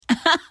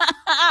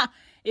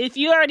If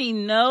you already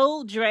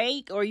know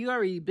Drake or you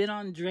already been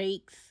on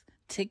Drake's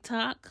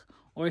TikTok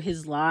or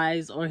his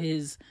lives or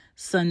his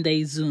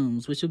Sunday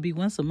Zooms, which will be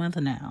once a month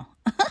now.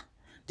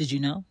 Did you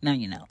know? Now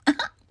you know.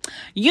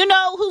 You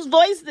know whose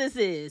voice this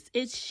is.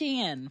 It's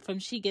Shan from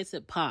She Gets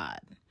It Pod.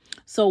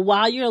 So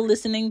while you're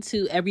listening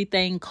to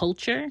Everything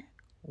Culture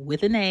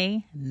with an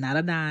A, not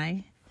an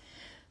I,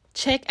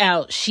 check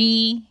out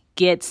She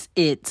Gets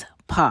It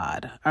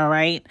Pod. All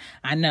right.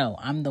 I know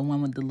I'm the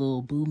one with the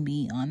little boom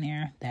me on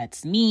there.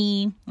 That's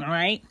me. All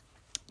right.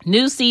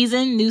 New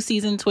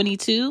season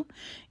 22,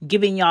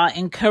 giving y'all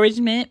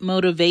encouragement,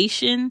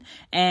 motivation,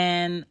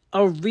 and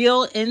a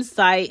real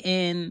insight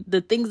in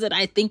the things that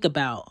I think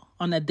about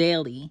on a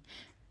daily,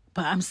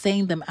 but I'm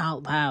saying them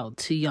out loud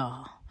to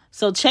y'all.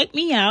 So check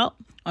me out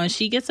on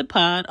She Gets a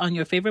Pod on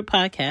your favorite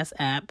podcast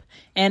app,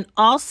 and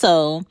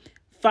also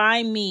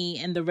find me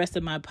and the rest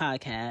of my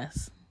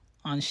podcasts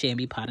on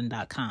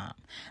shambypodden.com.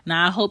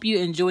 Now, I hope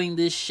you're enjoying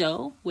this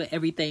show with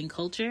Everything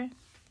Culture.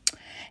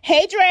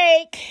 Hey,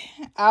 Drake,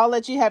 I'll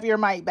let you have your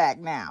mic back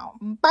now.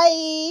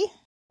 Bye.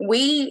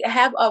 We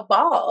have a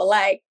ball.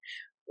 Like,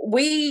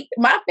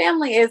 my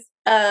family is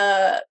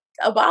a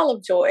ball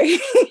of joy.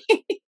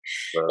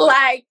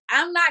 Like,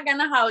 I'm not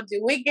gonna hold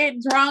you. We get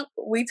drunk,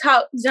 we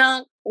talk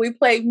junk, we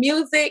play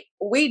music,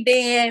 we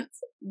dance,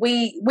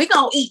 we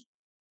gonna eat.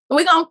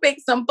 We gonna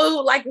fix some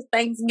food like it's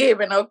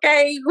Thanksgiving,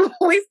 okay?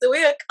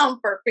 We're a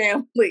comfort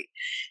family.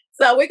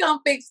 So we're going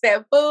to fix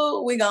that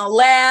food. We're going to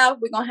laugh.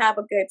 We're going to have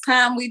a good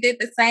time. We did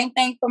the same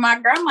thing for my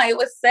grandma. It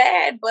was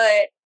sad,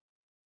 but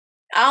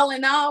all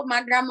in all,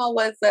 my grandma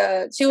was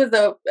a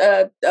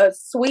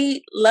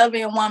sweet,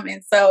 loving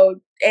woman. So,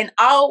 and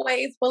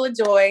always full of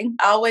joy,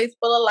 always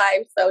full of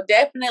life. So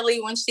definitely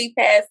when she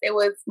passed, it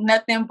was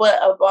nothing but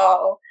a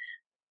ball.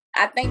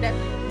 I think that's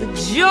the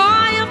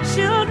joy of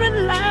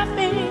children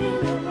laughing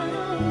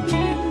around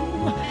you.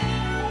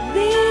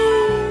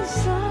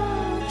 These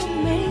are the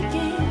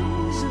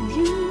makings of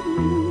you.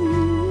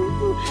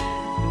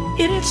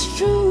 It is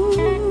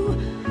true,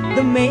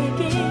 the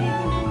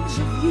makings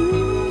of you.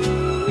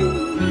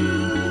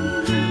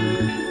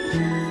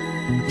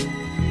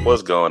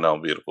 What's going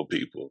on, beautiful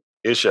people?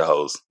 It's your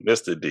host,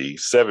 Mr. D,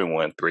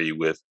 713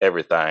 with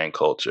Everything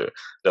Culture,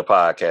 the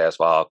podcast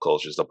for all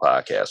cultures, the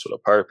podcast with a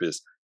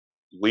purpose.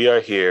 We are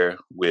here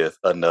with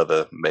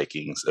another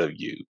Makings of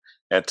You.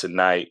 And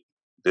tonight,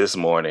 this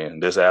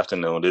morning, this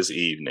afternoon, this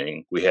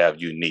evening, we have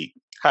Unique.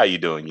 How you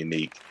doing,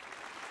 Unique?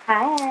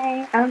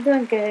 Hi, I'm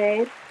doing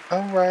good.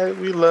 All right,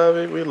 we love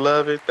it. We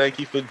love it. Thank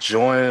you for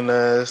joining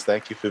us.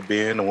 Thank you for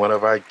being one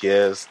of our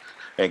guests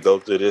and go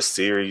through this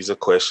series of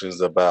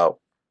questions about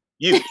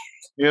you,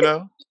 you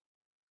know?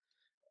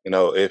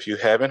 If you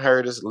haven't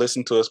heard us,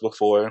 listen to us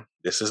before,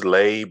 this is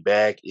laid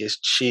back, it's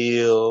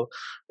chill.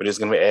 We're just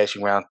going to be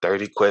asking around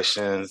 30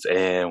 questions,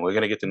 and we're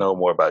going to get to know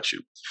more about you.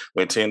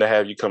 We intend to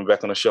have you come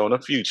back on the show in the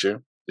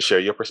future to share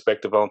your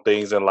perspective on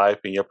things in life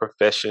and your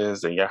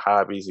professions and your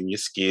hobbies and your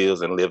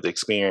skills and lived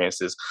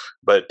experiences.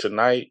 But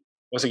tonight,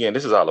 once again,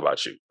 this is all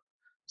about you.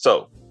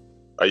 So,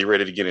 are you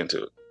ready to get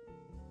into it?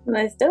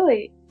 Let's do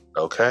it.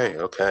 Okay.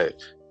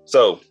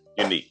 So,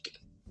 Unique,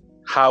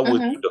 how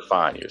would you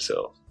define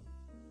yourself?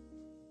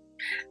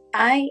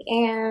 I'm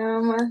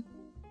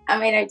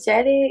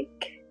energetic.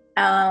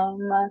 I'm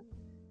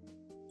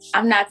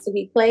not to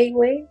be played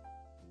with.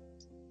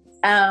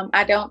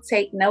 I don't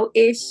take no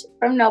ish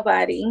from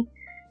nobody.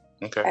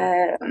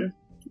 Okay.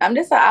 I'm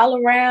just an all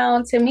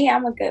around, to me,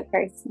 I'm a good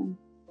person.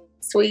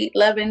 Sweet,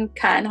 loving,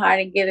 kind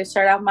hearted, get a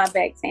shirt off my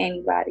back to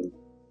anybody.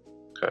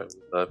 Okay.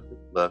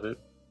 Love it.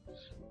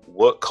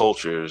 What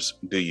cultures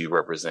do you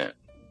represent?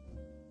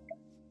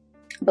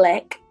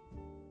 Black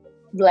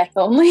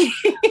only.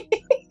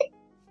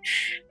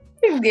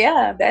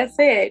 Yeah, that's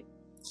it.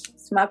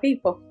 It's my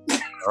people.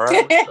 All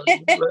right.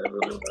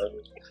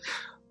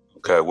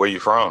 Okay, where you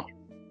from?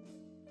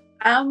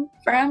 I'm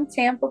from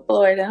Tampa,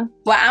 Florida.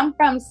 Well, I'm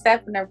from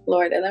Seffner,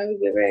 Florida. Let me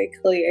be very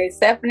clear.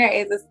 Seffner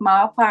is a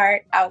small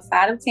part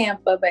outside of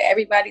Tampa, but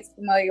everybody's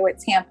familiar with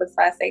Tampa, so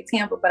I say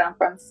Tampa, but I'm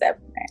from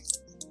Seffner.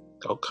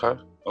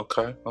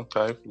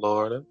 Okay,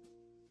 Florida.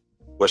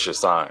 What's your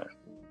sign?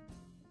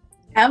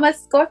 I'm a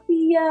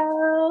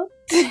Scorpio.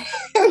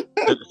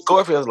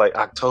 Scorpio is like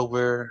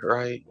October,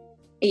 right?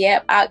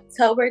 Yep,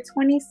 October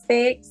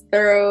 26th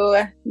through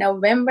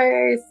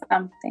November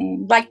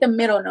something, like the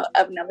middle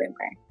of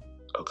November.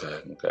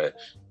 Okay.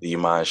 Do you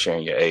mind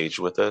sharing your age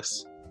with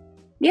us?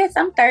 Yes,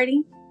 I'm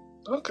 30.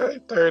 Okay,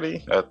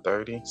 30.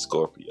 30.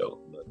 Scorpio.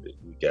 Love it.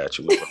 We got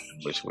you.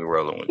 We're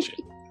rolling with you.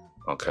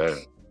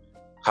 Okay.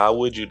 How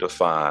would you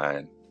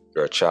define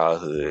your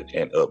childhood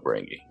and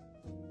upbringing?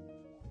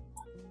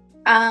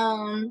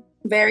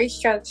 Very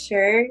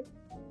structured,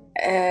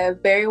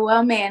 very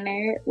well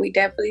mannered. We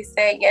definitely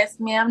said yes,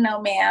 ma'am, no,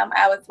 ma'am.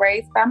 I was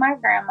raised by my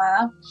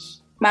grandma.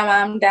 My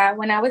mom died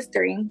when I was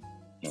 3.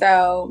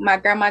 So my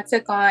grandma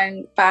took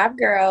on 5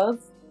 girls,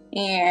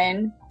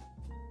 and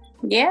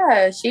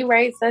yeah, she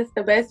raised us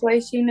the best way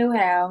she knew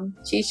how.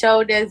 She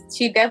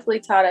definitely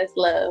taught us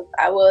love.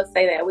 I will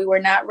say that we were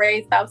not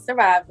raised off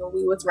survival.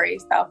 We was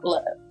raised off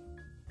love.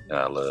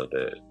 I love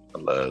that. I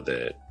love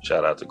that.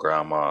 Shout out to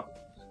Grandma.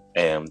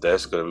 And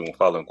that's going to be my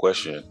following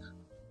question.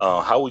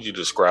 How would you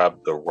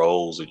describe the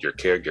roles of your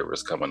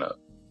caregivers coming up?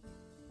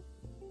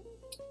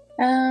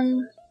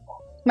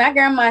 My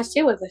grandma,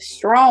 she was a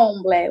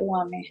strong Black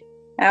woman.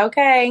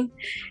 Okay.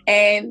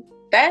 And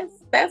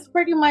that's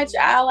pretty much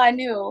all I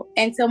knew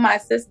until my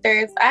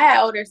sisters. I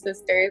had older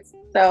sisters,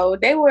 so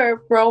they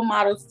were role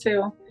models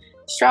too.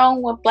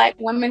 Strong with Black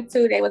women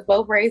too. They was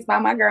both raised by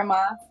my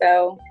grandma,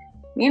 so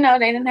they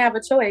didn't have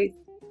a choice.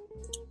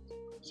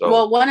 So,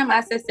 well, one of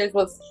my sisters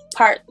was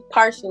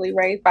partially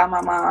raised by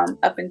my mom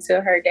up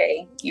until her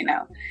day,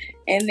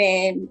 and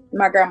then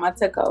my grandma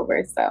took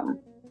over. So,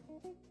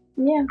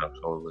 yeah.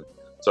 Absolutely.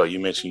 So you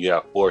mentioned you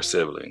have 4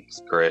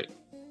 siblings, correct?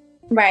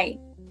 Right.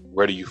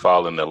 Where do you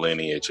fall in the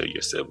lineage of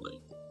your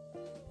siblings?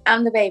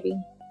 I'm the baby.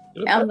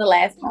 I'm the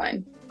last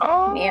one.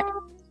 Oh, yeah.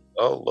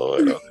 Oh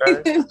Lord.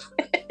 Okay.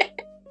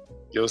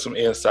 Give us some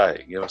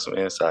insight.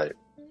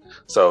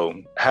 So,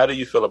 how do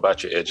you feel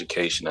about your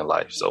education in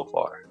life so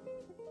far?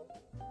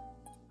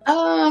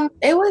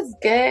 It was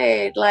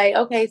good.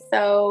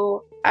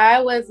 So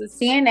I was a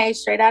CNA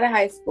straight out of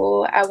high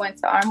school. I went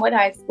to Armwood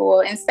High School.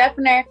 In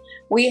Stephaner,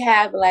 we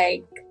have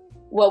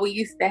we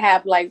used to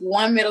have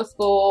one middle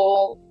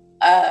school,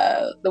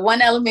 the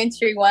one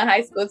elementary, one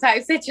high school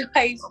type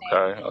situation.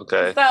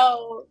 Okay.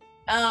 So,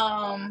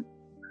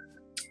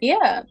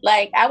 yeah,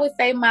 I would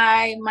say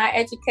my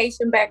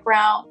education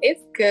background is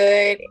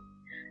good.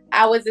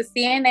 I was a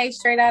CNA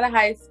straight out of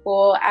high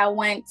school. I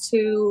went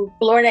to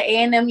Florida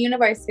A&M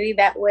University.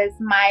 That was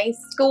my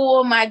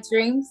school, my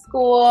dream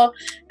school.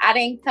 I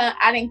didn't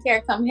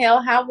care come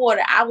hell, high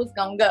water. I was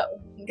gonna go.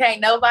 Okay,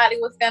 nobody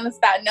was gonna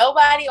stop.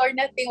 Nobody or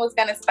nothing was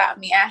gonna stop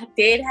me. I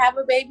did have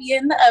a baby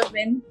in the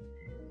oven.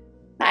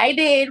 I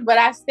did, but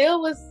I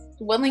still was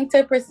willing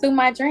to pursue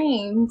my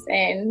dreams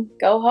and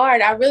go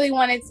hard. I really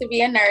wanted to be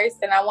a nurse,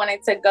 and I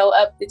wanted to go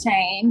up the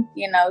chain.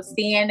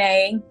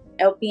 CNA.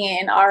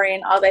 LPN,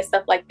 RN, all that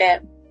stuff like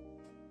that.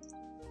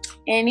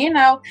 And,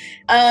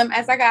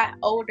 as I got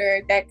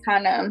older, that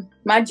kind of,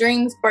 my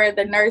dreams for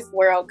the nurse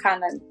world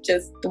kind of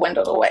just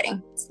dwindled away.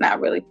 It's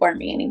not really for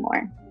me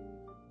anymore.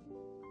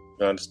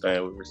 You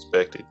understand? We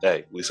respect it.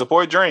 Hey, we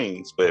support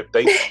dreams, but if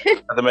they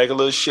have to make a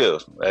little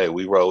shift, hey,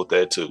 we roll with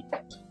that too.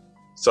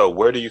 So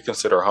where do you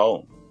consider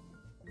home?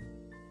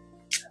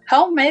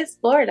 Home is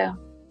Florida.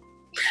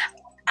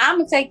 I'm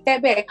going to take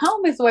that back.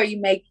 Home is where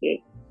you make it.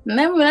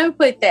 Let me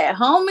put that.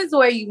 Home is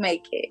where you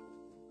make it.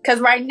 Because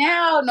right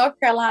now, North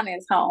Carolina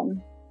is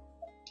home.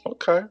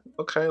 Okay.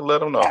 Let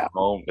them know. Yeah.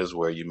 Home is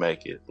where you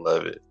make it.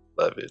 Love it.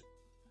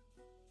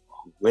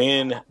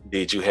 When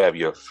did you have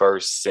your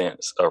first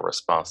sense of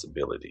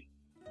responsibility?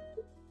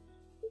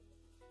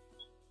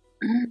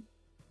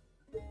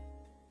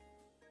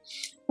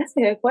 That's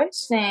a good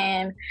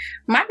question.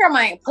 My grandma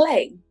ain't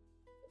play.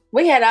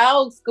 We had our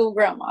old school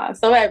grandma.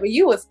 So whatever,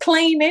 you was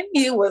cleaning,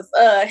 you was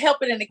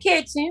helping in the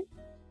kitchen.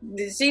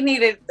 She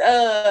needed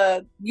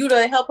you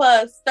to help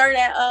her stir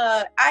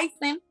that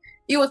icing.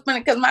 You was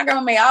spending, because my grandma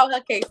made all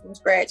her cakes from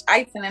scratch,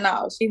 icing and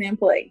all. She didn't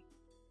play.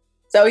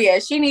 So yeah,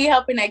 she needed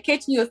help in that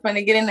kitchen. You was going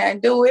to get in there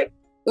and do it.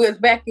 We was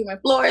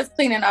vacuuming floors,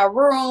 cleaning our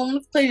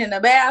rooms, cleaning the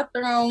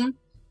bathroom.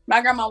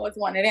 My grandma was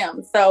one of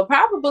them. So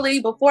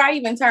probably before I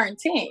even turned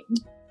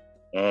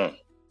 10,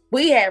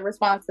 we had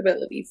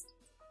responsibilities.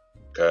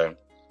 Okay.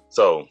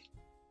 So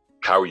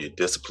how are you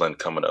disciplined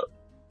coming up?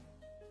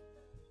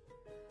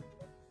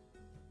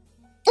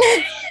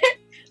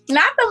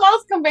 Not the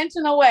most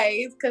conventional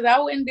ways, because I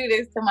wouldn't do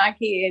this to my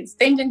kids.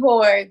 Extension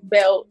cords,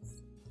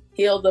 belts,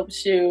 heeled up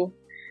shoe.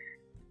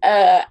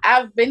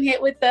 I've been hit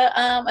with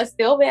a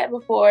steel bat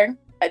before,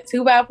 a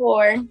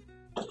 2x4.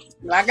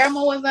 My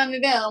grandma was under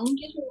them.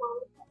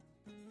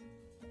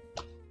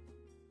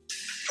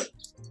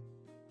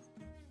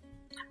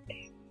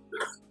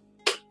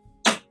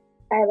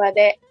 Sorry about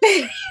that.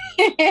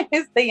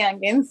 It's the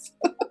youngins.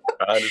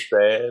 I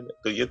understand.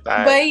 Do your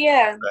thing. But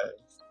yeah.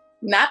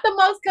 Not the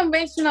most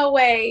conventional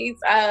ways.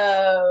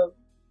 Of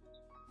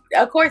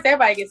course,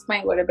 everybody gets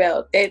spanked with a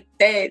belt.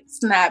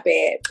 That's not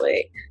bad, but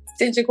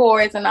extension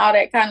cords and all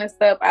that kind of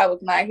stuff, I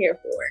was not here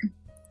for.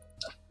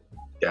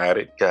 Got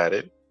it.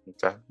 Okay.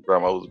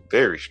 Grandma was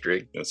very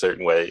strict in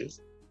certain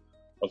ways.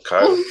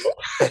 Okay.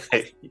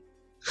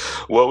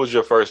 What was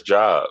your first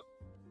job?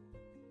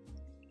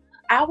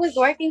 I was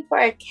working for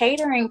a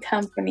catering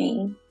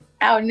company.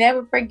 I'll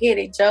never forget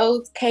it.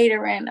 Joe's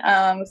Catering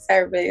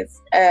Service.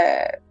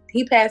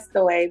 He passed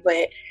away,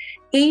 but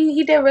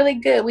he did really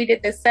good. We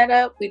did the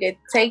setup, we did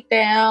the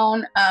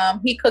takedown.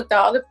 He cooked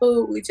all the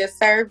food. We just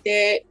served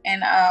it,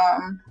 and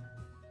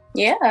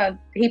yeah,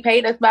 he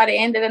paid us by the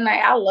end of the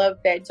night. I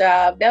loved that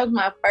job. That was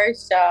my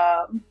first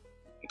job.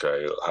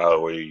 Okay, how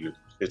old were you?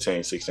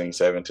 15, 16,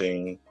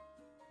 17?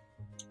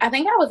 I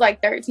think I was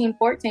like 13,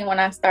 14 when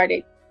I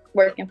started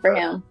working for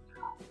him.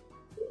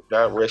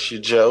 God rest you,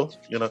 Joe.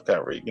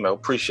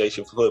 Appreciate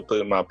you for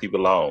putting my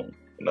people on.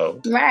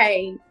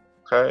 Right.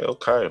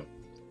 Okay.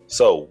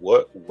 So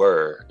what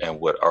were and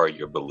what are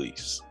your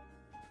beliefs?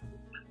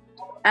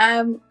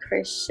 I'm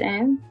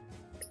Christian.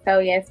 So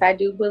yes, I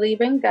do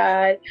believe in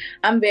God.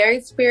 I'm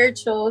very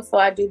spiritual, so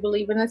I do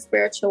believe in the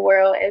spiritual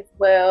world as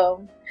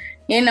well.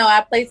 You know,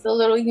 I place a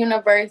little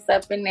universe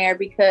up in there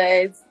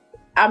because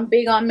I'm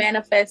big on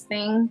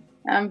manifesting.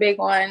 I'm big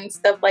on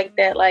stuff like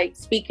that, like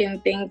speaking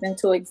things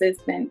into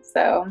existence.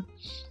 So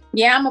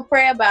yeah, I'm going to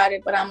pray about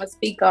it, but I'm going to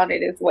speak on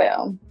it as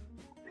well.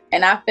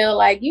 And I feel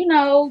like, you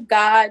know,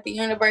 God, the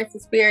universe, the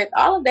spirit,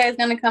 all of that is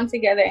going to come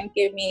together and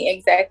give me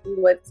exactly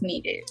what's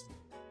needed.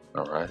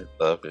 All right.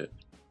 Love it.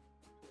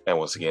 And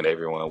once again,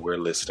 everyone, we're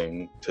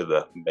listening to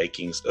the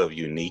Makings of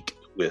Unique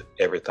with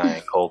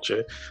Everything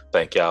Culture.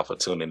 Thank y'all for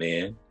tuning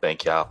in.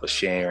 Thank y'all for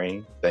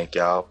sharing. Thank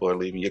y'all for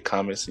leaving your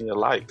comments and your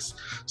likes.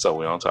 So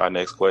we're on to our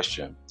next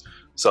question.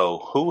 So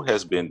who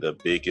has been the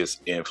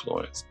biggest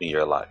influence in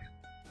your life?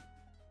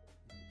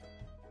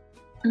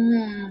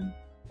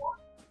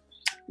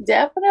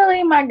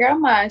 Definitely my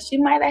grandma. She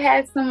might have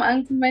had some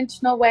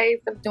unconventional ways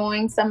of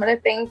doing some of the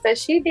things that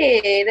she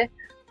did,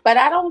 but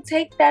I don't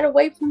take that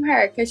away from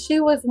her because she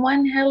was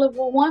one hell of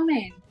a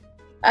woman.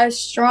 A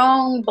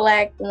strong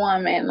Black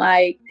woman,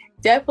 like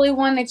definitely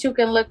one that you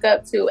can look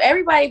up to.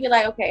 Everybody be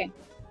like, okay,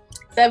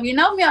 so if you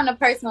know me on a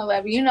personal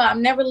level, you know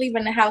I'm never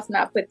leaving the house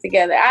not put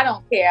together. I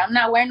don't care. I'm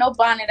not wearing no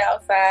bonnet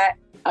outside.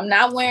 I'm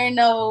not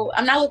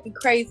looking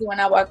crazy when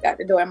I walk out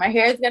the door. My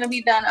hair is going to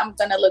be done. I'm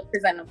going to look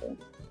presentable.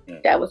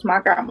 That was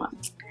my grandma.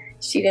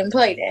 She didn't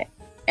play that.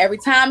 Every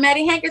time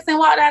Maddie Hankerson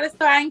walked out of the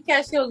store, I didn't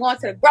care she was going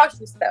to the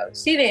grocery store.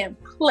 She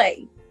didn't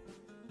play.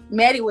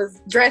 Maddie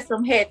was dressed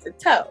from head to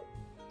toe.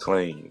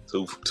 Clean.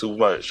 Too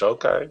much.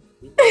 Okay.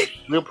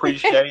 We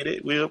appreciate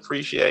it. We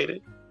appreciate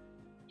it.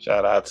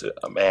 Shout out to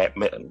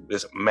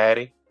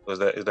Maddie. Is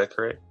that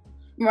correct?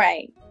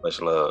 Right.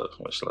 Much love.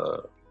 Much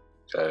love.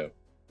 Okay.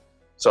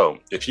 So,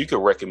 if you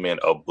could recommend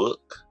a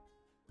book,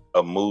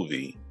 a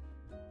movie,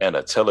 and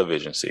a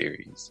television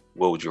series,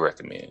 what would you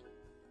recommend?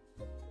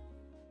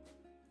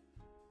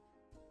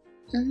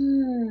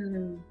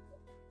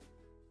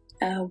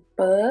 A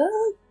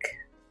book?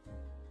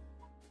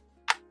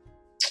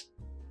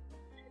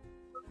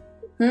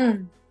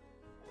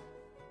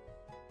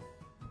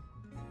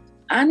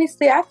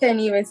 Honestly, I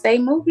couldn't even say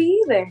movie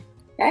either.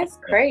 That's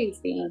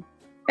crazy.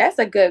 That's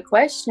a good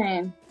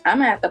question. I'm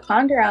going to have to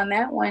ponder on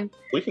that one.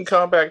 We can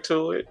come back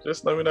to it.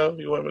 Just let me know if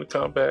you want me to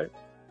come back.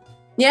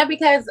 Yeah,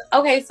 because,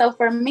 okay, so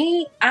for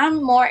me,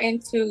 I'm more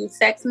into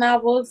sex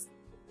novels.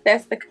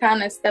 That's the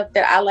kind of stuff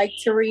that I like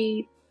to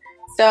read.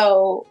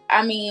 So,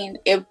 I mean,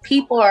 if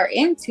people are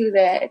into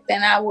that,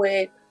 then I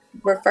would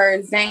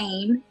refer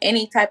Zane,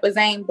 any type of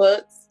Zane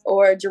books,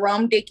 or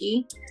Jerome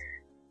Dickey,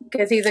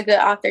 because he's a good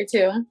author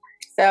too.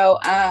 So,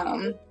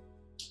 and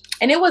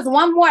it was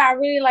one more I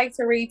really like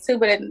to read too,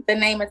 but the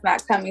name is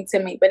not coming to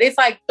me. But it's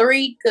like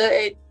 3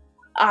 good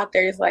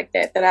authors like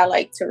that I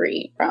like to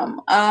read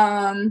from.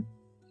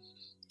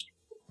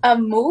 A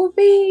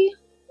movie?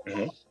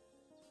 Mm-hmm.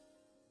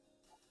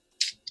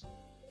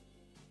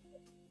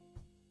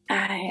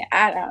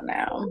 I don't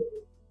know.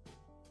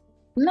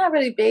 I'm not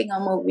really big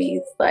on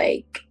movies.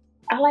 Like,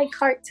 I like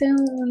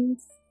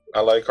cartoons.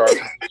 I like cartoons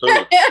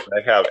too.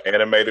 They have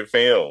animated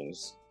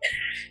films.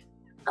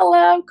 I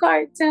love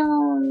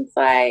cartoons.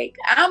 Like,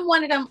 I'm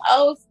one of them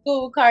old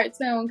school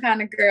cartoon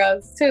kind of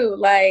girls too.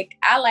 Like,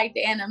 I like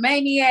the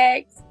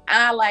Animaniacs.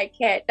 I like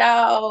Cat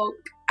Dog.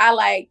 I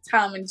like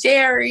Tom and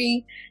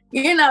Jerry.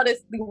 You know, the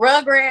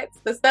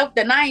Rugrats, the stuff,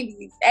 the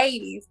 90s,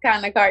 80s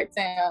kind of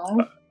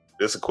cartoon.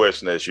 This is a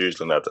question that's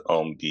usually not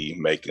on the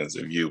Makings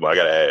of You, but I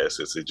got to ask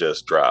since it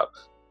just dropped.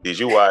 Did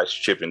you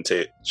watch Chip and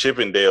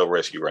Dale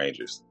Rescue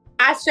Rangers?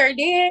 I sure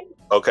did.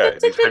 Okay.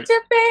 Chip and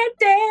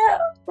Dale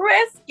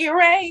Rescue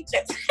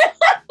Rangers.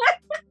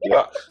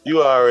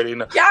 You already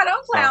know. Y'all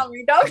don't clown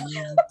me,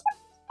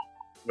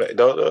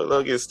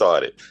 Don't get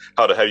started.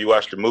 Have you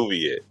watched the movie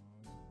yet?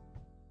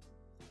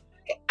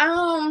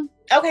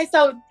 Okay,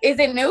 so is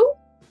it new?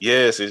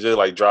 Yes, it just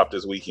like dropped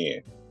this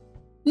weekend.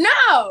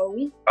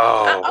 No.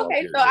 Oh.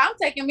 Okay, so I'm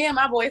taking me and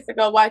my boys to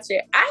go watch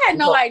it. I had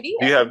no idea.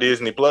 Do you have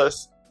Disney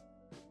Plus?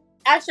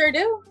 I sure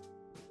do.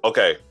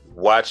 Okay,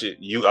 watch it.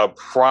 I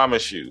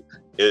promise you,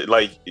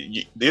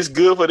 it's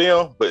good for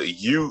them, but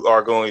you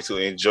are going to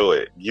enjoy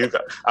it.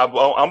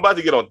 I'm about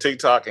to get on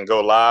TikTok and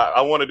go live.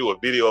 I want to do a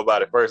video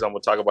about it first. I'm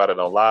going to talk about it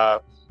on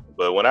live.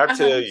 But when I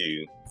tell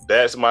you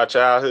that's my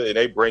childhood and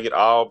they bring it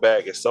all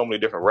back, it's so many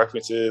different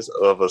references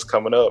of us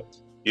coming up.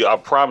 I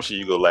promise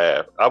you go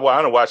laugh. I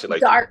don't watch it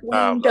like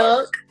Darkwing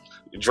Duck.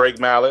 Drake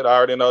Mallet, I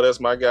already know that's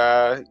my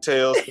guy.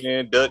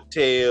 Tailspin,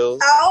 DuckTales.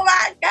 Oh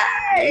my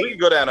God. We can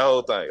go down the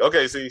whole thing.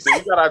 Okay, so we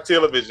got our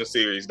television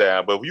series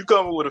down, but if you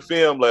come with a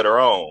film later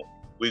on,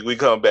 we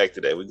come back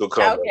to that. We go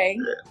come back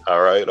to that.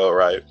 All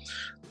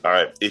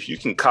right. If you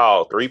can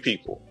call 3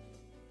 people,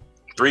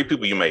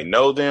 you may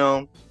know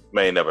them,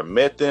 may never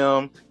met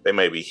them, they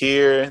may be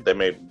here, they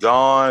may be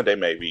gone, they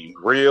may be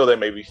real, they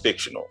may be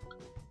fictional.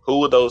 Who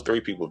would those 3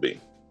 people be?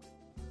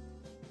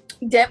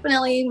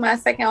 Definitely my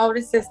second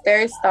oldest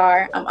sister,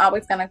 Star. I'm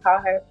always going to call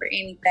her for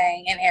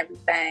anything and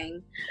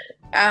everything.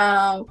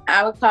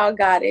 I would call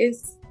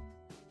Goddess.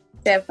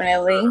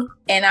 Definitely.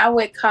 And I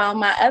would call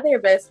my other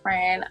best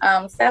friend,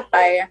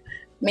 Sapphire.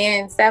 Me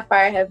and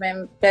Sapphire have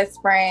been best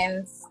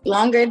friends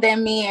longer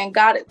than me and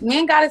Goddess. Me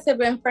and Goddess have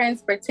been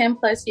friends for 10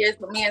 plus years,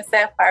 but me and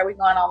Sapphire, we're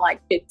going on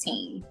like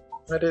 15.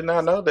 I did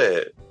not know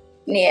that.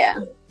 Yeah.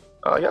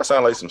 Oh, y'all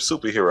sound like some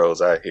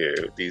superheroes out here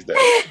these days.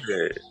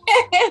 Yeah.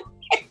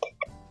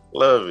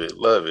 Love it,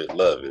 love it,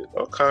 love it.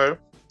 Okay.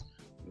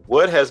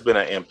 What has been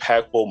an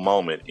impactful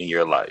moment in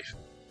your life?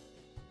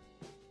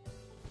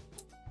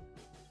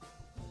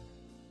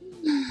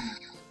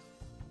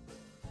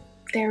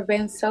 There have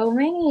been so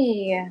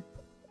many.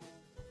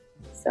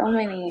 So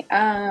many.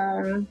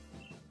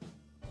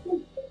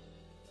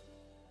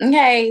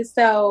 Okay,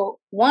 so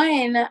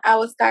one, I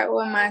will start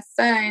with my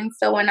son.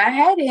 So when I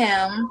had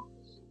him,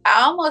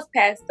 I almost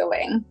passed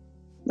away.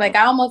 Like,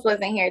 I almost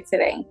wasn't here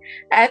today.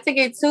 I had to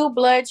get 2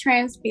 blood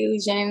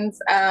transfusions.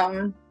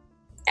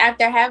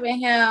 After having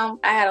him,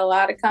 I had a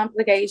lot of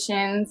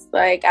complications.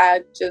 Like,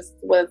 I just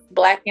was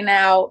blacking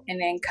out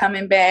and then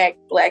coming back,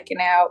 blacking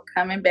out,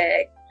 coming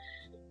back.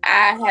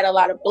 I had a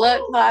lot of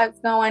blood clots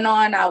going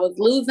on. I was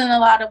losing a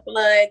lot of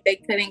blood. They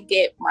couldn't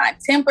get my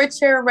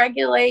temperature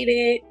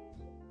regulated,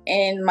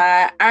 and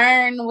my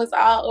iron was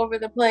all over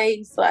the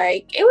place.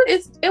 Like,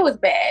 it was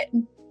bad.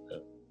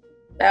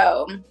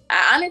 So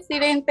I honestly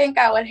didn't think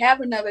I would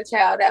have another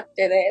child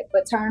after that,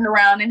 but turned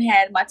around and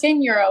had my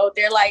 10-year-old.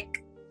 They're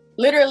like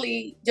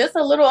literally just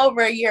a little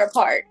over a year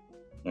apart.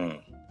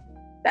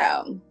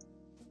 So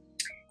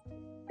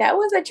that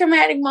was a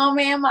traumatic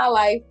moment in my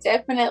life.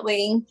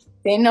 Definitely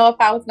didn't know if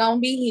I was going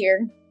to be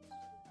here.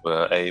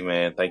 Well,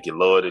 amen. Thank you,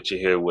 Lord, that you're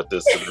here with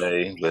us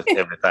today with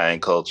Everything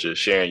Culture,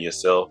 sharing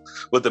yourself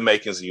with the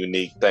makings of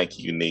Unique. Thank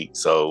you, Unique.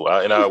 So,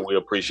 we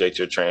appreciate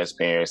your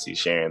transparency,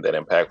 sharing that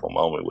impactful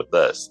moment with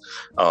us.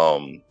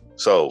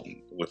 So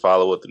we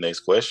follow with the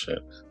next question.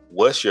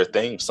 What's your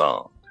theme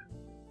song?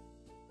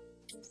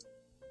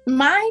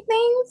 My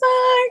theme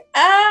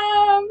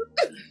song?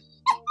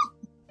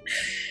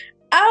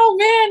 Oh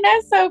man,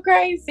 that's so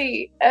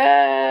crazy.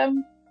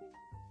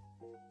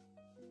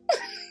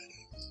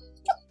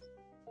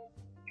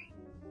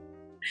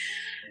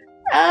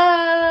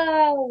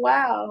 Oh,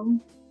 wow.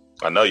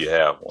 I know you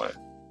have one.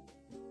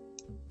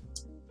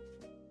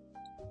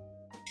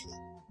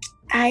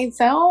 I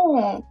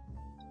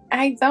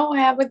don't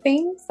have a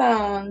theme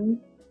song.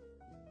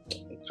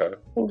 Okay.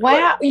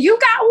 Wow. You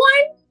got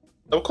one?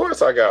 Of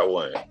course I got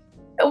one.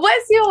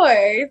 What's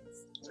yours?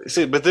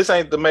 See, but this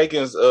ain't the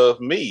makings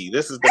of me.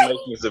 This is the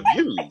makings of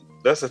you.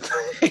 That's the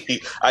thing.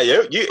 Y'all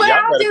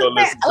gotta go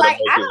listen to the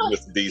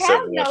makings of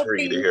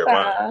D713 to hear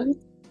mine.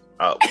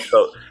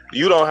 So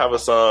you don't have a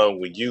song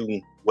when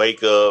you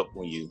wake up,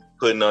 when you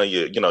putting on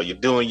your, you're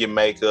doing your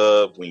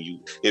makeup,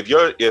 if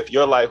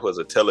your life was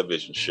a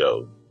television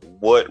show,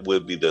 what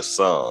would be the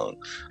song?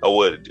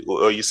 Or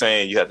are you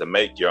saying you have to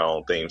make your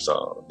own theme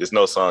song? There's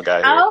no song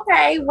out here.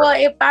 Okay, well,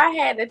 if I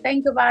had to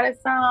think about a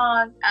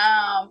song,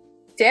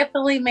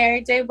 definitely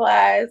Mary J.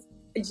 Blige.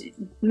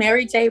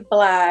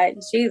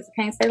 Jesus,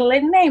 can't say the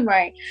lady name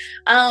right.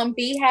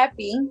 Be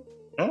Happy.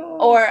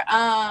 Or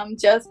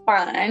Just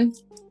Fine.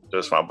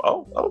 Just fine.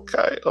 Oh,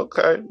 okay.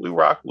 We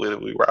rock with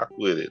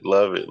it.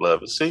 Love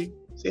it. See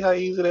how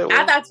easy that was?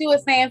 I thought you were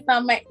saying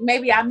something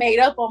maybe I made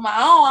up on my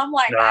own. I'm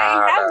like, I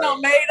ain't have no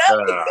made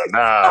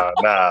up.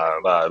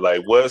 Nah.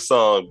 Like, what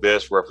song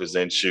best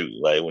represents you?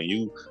 Like, when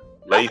you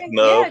lacing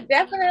up?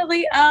 Yeah,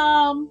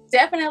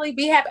 definitely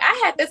Be Happy.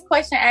 I had this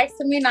question asked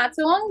to me not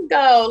too long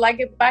ago, like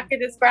if I could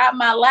describe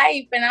my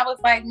life, and I was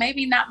like,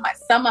 maybe not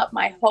sum up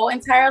my whole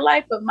entire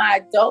life, but my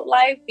adult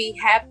life, be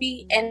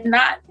happy, and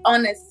not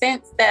on the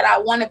sense that I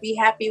want to be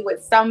happy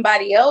with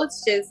somebody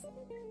else, just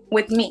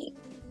with me.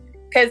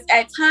 Because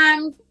at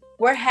times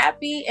we're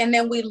happy and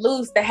then we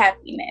lose the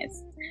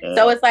happiness.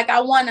 So it's like I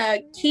want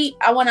to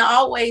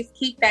always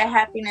keep that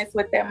happiness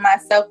within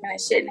myself, and it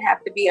shouldn't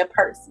have to be a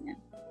person.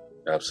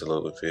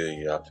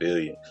 Absolutely I feel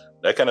you.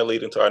 That kind of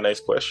leads into our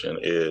next question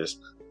is,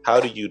 how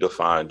do you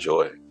define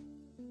joy?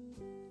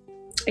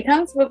 It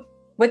comes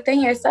within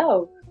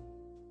yourself.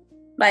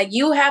 Like,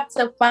 you have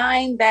to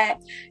find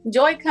that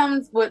joy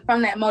comes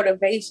from that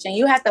motivation.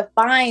 You have to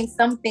find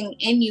something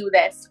in you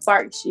that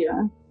sparks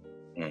you.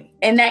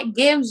 And that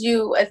gives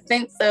you a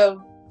sense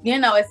of,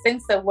 a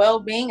sense of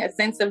well-being, a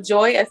sense of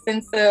joy, a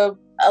sense of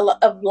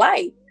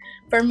life.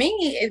 For me,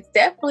 it's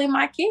definitely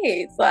my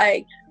kids.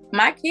 Like,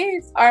 my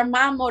kids are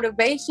my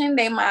motivation.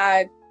 They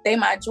my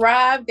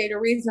drive. They're the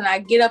reason I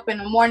get up in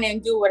the morning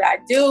and do what I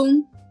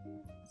do.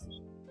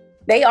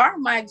 They are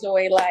my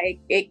joy.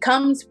 Like, it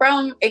comes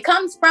from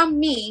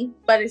me,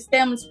 but it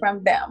stems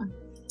from them.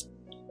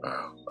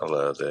 Wow, I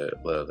love that.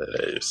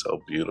 It's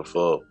so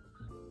beautiful.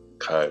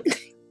 Okay.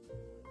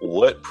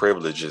 What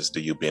privileges do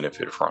you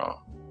benefit from?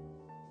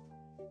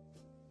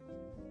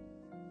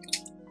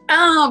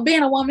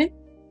 Being a woman.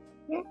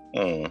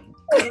 Being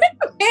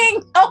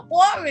a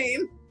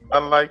woman. I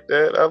like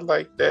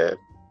that.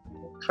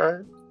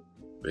 Okay.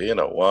 Being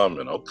a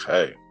woman.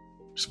 Okay.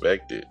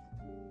 Respect it.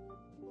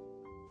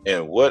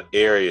 In what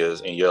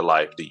areas in your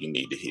life do you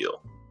need to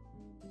heal?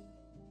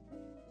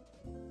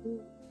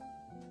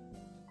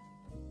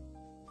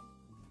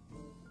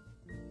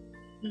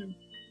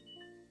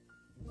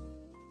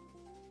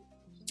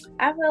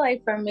 I feel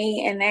like for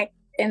me,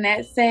 in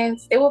that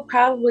sense, it would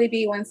probably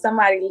be when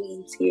somebody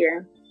leaves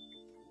here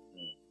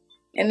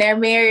and they're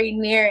very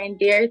near and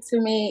dear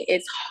to me.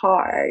 It's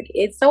hard.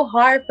 It's so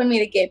hard for me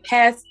to get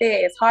past it.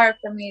 It's hard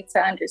for me to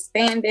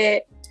understand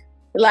it.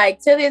 Like,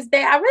 to this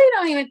day, I really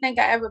don't even think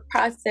I ever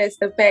processed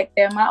the fact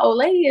that my old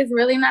lady is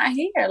really not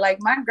here. Like,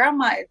 my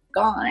grandma is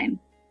gone.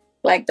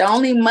 Like, the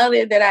only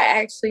mother that I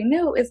actually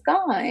knew is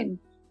gone.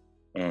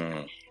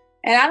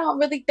 And I don't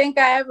really think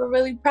I ever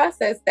really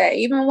processed that.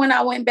 Even when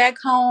I went back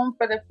home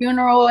for the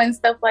funeral and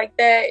stuff like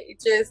that,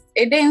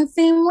 it didn't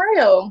seem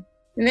real.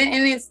 And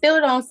it still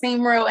don't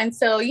seem real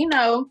until, you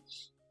know,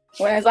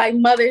 when it's like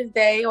Mother's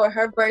Day or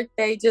her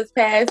birthday just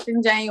passed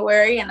in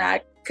January and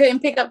I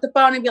couldn't pick up the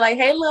phone and be like,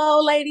 hey, little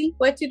old lady,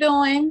 what you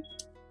doing?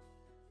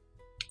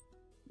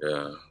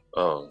 Yeah.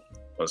 Oh,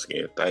 once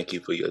again, thank you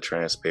for your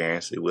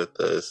transparency with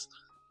us.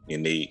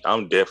 Unique.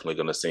 I'm definitely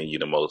going to send you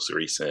the most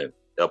recent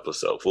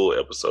full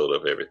episode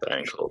of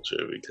Everything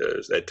Culture,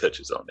 because that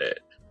touches on that.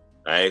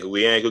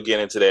 We ain't gonna get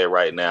into that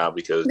right now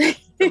because this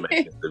is the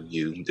makings of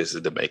you. This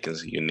is the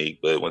makings of Unique.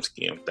 But once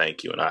again,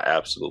 thank you, and I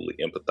absolutely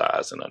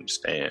empathize and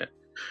understand.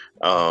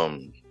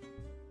 And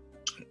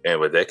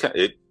with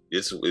that,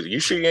 you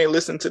sure you ain't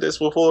listened to this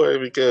before,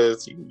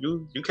 because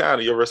you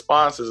kind of, your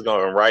response is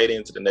going right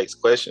into the next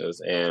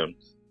questions, and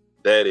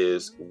that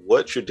is,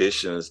 what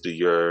traditions do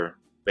your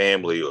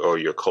family or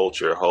your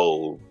culture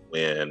hold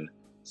when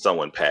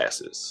someone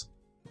passes?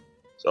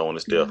 So on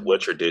this death,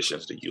 what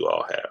traditions do you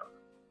all have?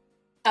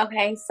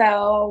 Okay,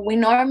 so we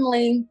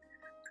normally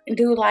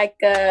do like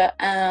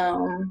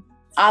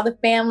all the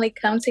family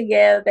come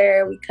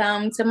together. We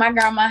come to my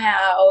grandma's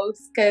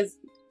house because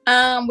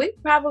we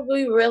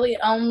probably really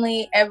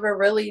only ever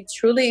really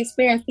truly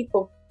experienced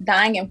people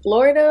dying in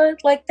Florida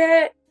like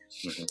that.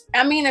 Mm-hmm.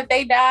 I mean, if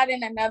they died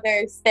in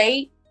another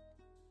state,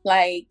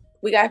 like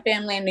we got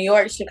family in New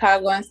York,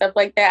 Chicago, and stuff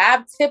like that.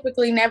 I've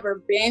typically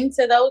never been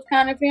to those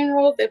kind of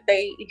funerals. If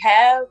they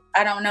have,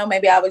 I don't know,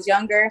 maybe I was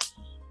younger.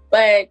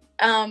 But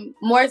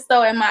more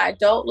so in my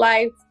adult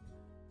life,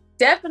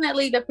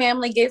 definitely the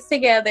family gets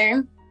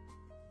together.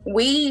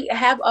 We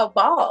have a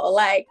ball.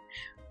 Like,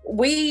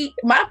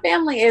 my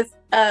family is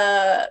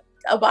a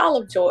ball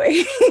of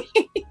joy.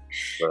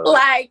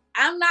 Like,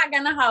 I'm not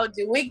gonna hold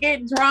you. We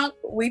get drunk,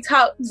 we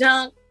talk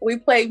junk, we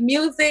play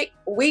music,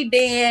 we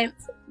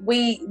dance,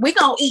 we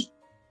gonna eat.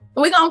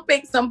 We gonna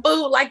fix some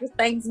food like it's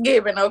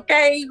Thanksgiving,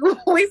 okay?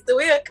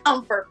 We're a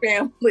comfort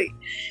family.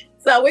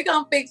 So we're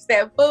going to fix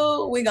that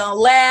food. We're going to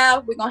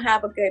laugh. We're going to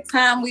have a good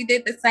time. We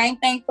did the same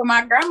thing for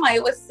my grandma.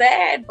 It was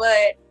sad,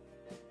 but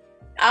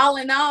all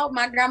in all,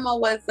 my grandma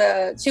was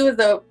a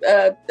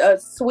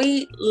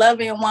sweet,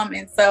 loving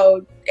woman.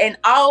 So, and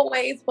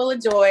always full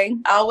of joy,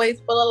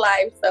 always full of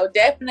life. So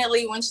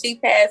definitely when she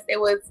passed,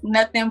 it was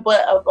nothing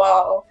but a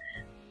ball.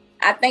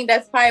 I think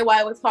that's probably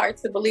why it was hard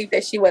to believe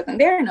that she wasn't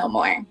there no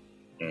more.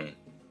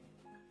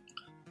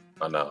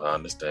 I know. I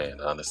understand.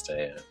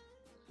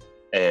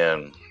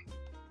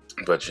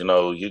 But you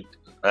know, we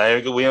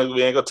ain't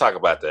gonna talk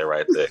about that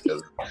right there,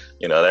 because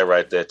you know that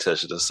right there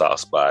touches the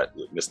soft spot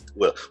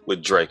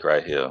with Drake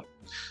right here.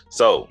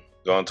 So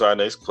going to our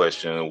next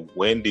question: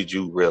 when did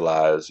you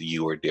realize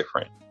you were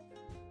different?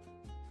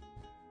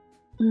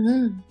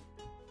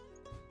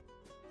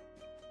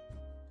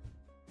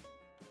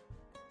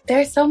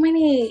 There's so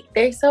many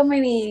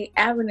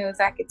avenues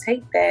I could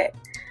take that,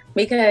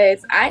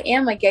 because I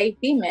am a gay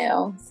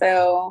female,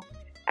 so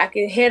I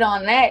could hit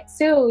on that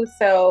too.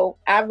 So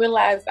I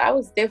realized I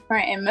was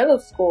different in middle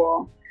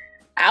school.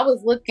 I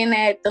was looking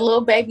at the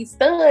little baby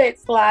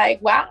studs like,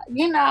 wow,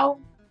 you know,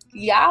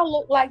 y'all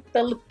look like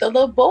the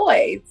little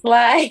boys.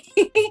 Like,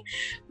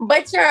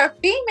 but you're a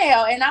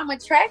female and I'm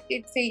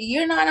attracted to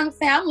you. You know what I'm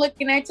saying? I'm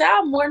looking at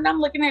y'all more than I'm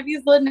looking at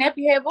these little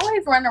nappy head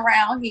boys running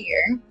around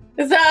here.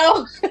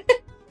 So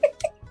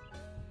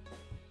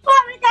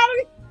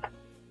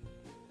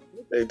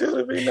they do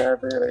to be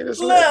nappy. They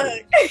just look.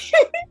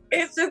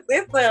 It's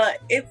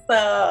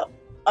a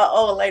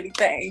old lady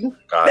thing.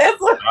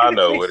 I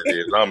know what it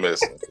is. I'm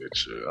messing with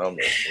you.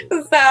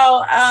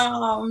 So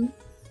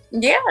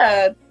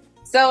yeah.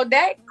 So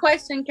that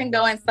question can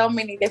go in so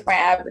many different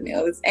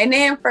avenues. And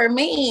then for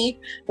me,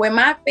 with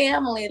my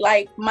family,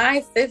 like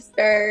my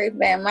sisters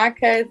and my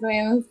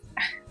cousins,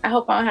 I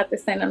hope I don't have to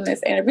send them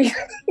this interview.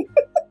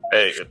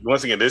 Hey,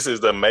 once again, this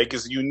is the Make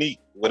Us Unique.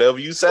 Whatever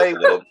you say,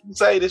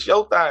 this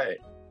your thing.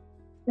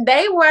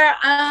 They were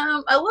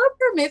a little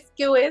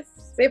promiscuous,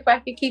 if I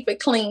could keep it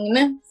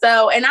clean.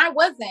 So, and I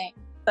wasn't.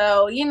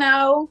 So, you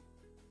know,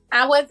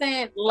 I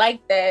wasn't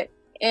like that.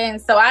 And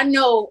so I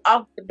know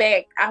off the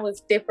back I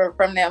was different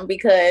from them,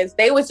 because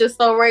they was just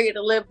so ready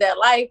to live that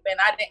life and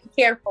I didn't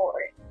care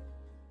for it.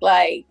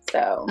 Like,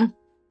 so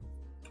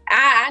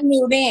I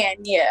knew then,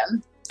 yeah,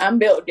 I'm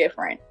built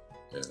different.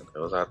 Yeah, I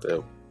was out there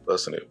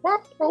busting it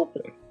wide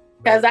open.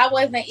 because I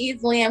wasn't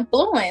easily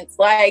influenced.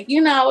 Like, you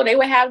know, they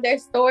would have their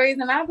stories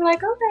and I'd be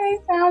like, okay,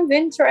 sounds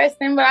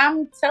interesting. But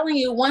I'm telling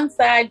you, once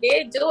I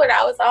did do it,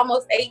 I was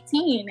almost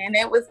 18 and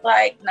it was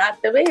like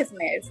not the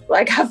business.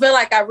 Like, I feel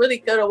like I really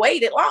could have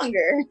waited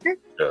longer.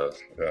 Yeah.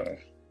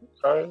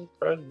 Okay.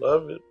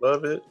 Love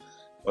it.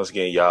 Once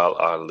again, y'all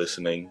are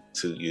listening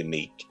to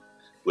Unique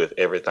with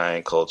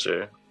Everything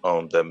Culture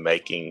on the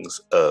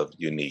makings of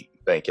Unique.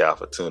 Thank y'all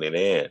for tuning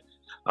in.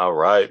 All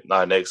right,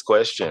 our next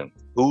question.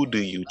 Who do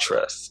you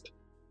trust?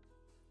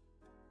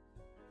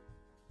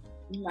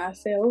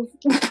 Myself.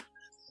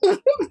 Can't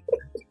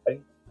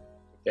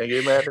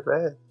get mad at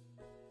that.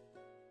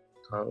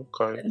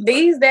 Okay.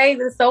 These days,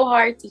 it's so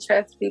hard to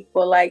trust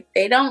people. Like,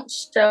 they don't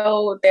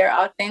show their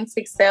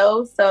authentic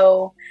selves.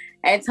 So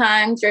at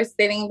times you're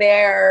sitting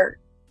there,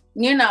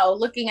 you know,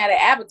 looking at an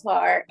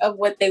avatar of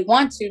what they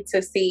want you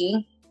to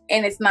see,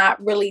 and it's not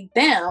really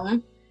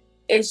them.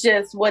 It's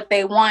just what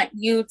they want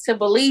you to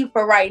believe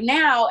for right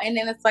now. And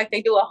then it's like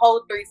they do a whole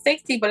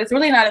 360, but it's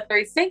really not a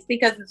 360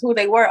 because it's who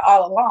they were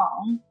all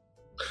along.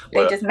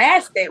 They just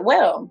masked it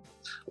well.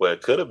 Well,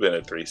 it could have been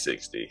a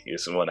 360.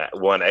 It's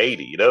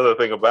 180. The other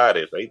thing about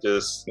it, they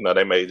just, you know,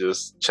 they may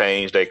just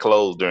change their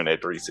clothes during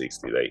that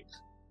 360. They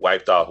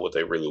wiped off what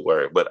they really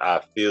were. But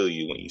I feel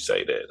you when you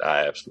say that.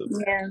 I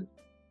absolutely. Yeah.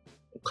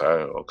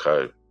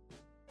 Okay.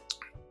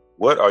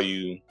 What are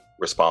you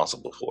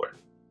responsible for?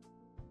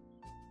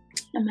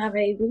 My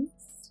babies,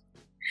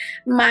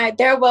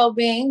 their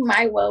well-being,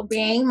 my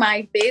well-being,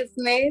 my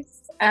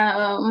business.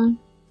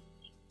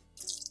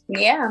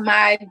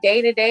 My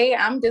day-to-day,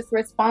 I'm just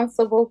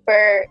responsible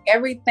for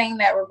everything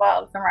that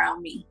revolves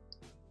around me.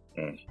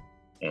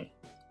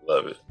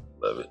 Love it.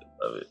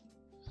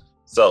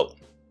 So,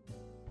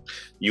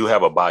 you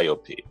have a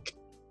biopic,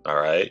 all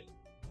right?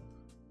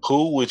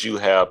 Who would you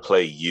have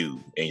play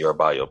you in your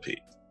biopic?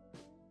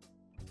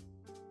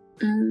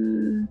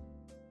 And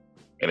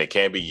it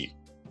can't be you.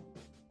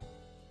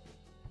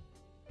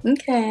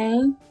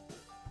 Okay.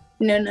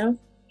 No.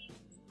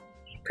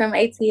 From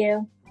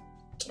ATL.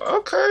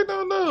 Okay,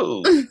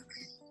 no.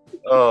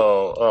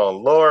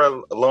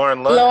 Lauren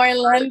London. Lauren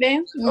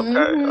London.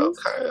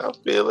 Okay. I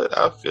feel it.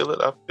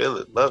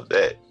 Love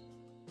that.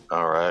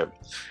 All right.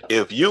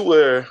 If you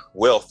were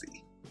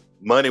wealthy,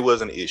 money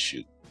was an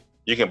issue.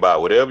 You can buy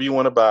whatever you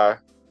want to buy.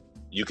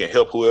 You can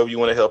help whoever you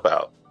want to help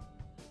out.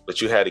 But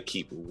you had to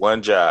keep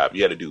one job.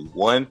 You had to do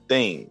one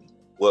thing.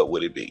 What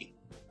would it be?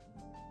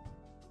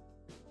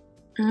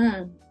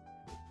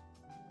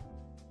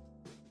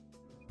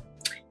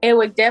 It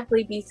would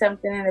definitely be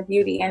something in the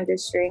beauty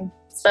industry.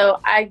 So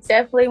I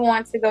definitely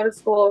want to go to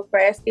school for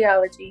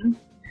aestheology,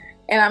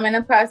 and I'm in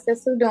the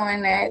process of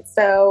doing that.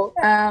 So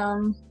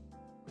I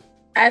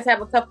just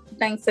have a couple of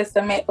things to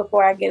submit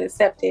before I get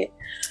accepted.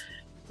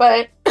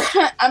 But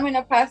I'm in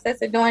the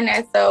process of doing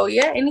that. So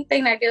yeah,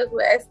 anything that deals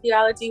with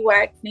aestheology,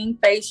 waxing,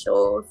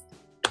 facials,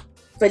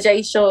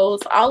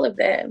 facials, all of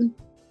them.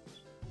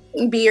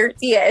 Beards,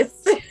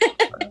 yes.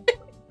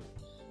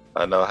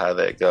 I know how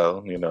that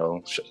go. You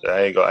know,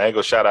 I ain't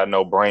gonna shout out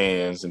no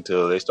brands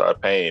until they start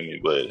paying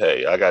me. But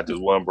hey, I got this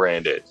one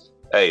brand that,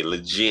 hey,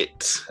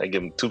 legit. I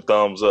give them 2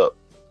 thumbs up.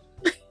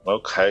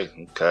 Okay.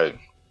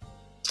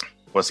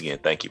 Once again,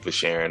 thank you for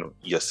sharing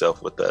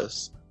yourself with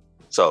us.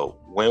 So,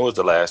 when was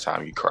the last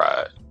time you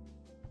cried?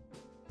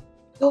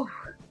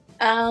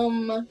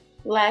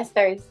 Last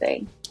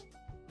Thursday,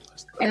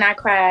 and I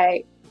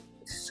cried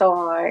so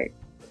hard.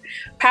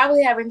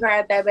 Probably haven't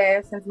cried that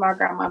bad since my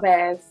grandma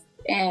passed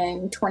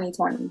in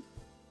 2020.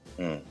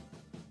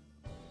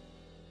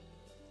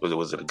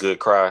 Was it a good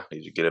cry?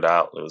 Did you get it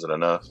out? Was it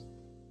enough?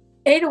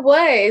 It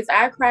was.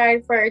 I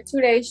cried for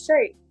 2 days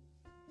straight.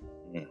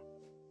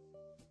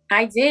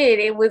 I did.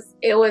 It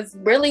was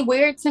really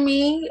weird to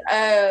me.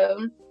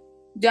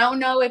 Don't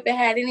know if it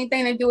had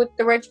anything to do with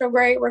the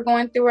retrograde we're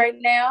going through right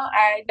now.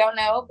 I don't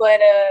know,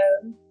 but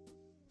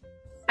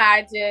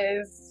I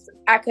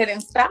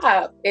couldn't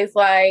stop. It's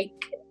like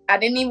I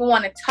didn't even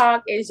want to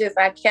talk. It's just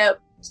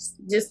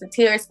the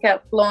tears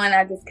kept flowing.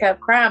 I just kept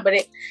crying, but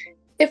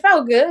it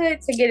felt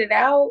good to get it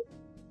out.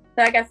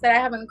 Like I said, I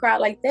haven't cried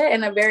like that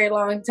in a very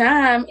long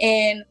time,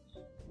 and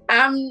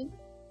I'm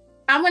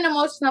an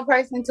emotional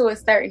person to a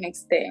certain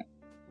extent.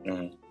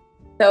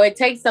 So it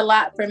takes a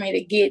lot for me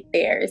to get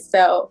there.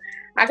 So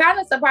I kind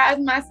of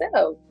surprised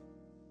myself.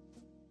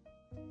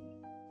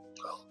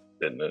 Oh,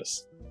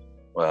 goodness.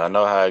 Well, I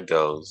know how it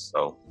goes.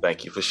 So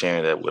thank you for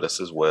sharing that with us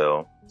as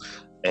well.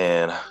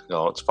 And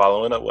it's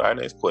following up with our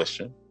next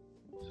question.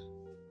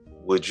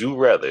 Would you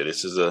rather,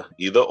 this is a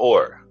either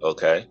or,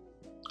 okay?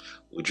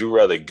 Would you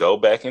rather go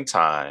back in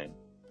time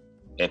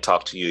and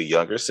talk to your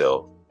younger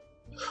self,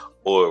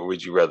 or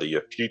would you rather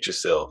your future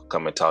self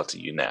come and talk to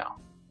you now?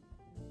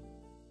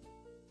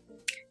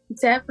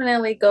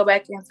 Definitely go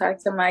back and talk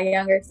to my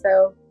younger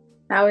self.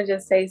 I would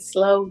just say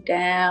slow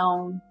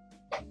down.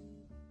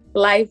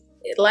 Life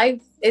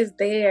is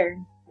there.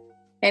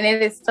 And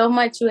it is so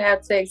much you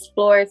have to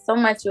explore, so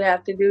much you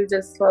have to do.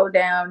 Just slow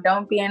down.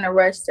 Don't be in a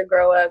rush to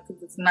grow up,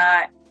 because it's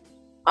not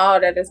all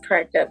that it's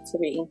cracked up to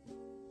be.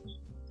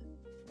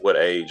 what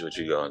age would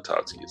you go and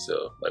talk to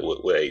yourself? Like,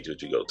 what age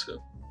would you go to?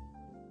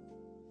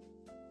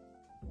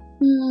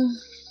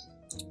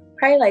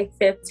 Probably like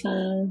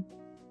 15.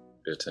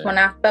 15. When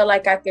I felt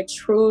like I could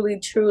truly,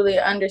 truly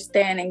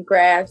understand and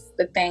grasp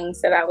the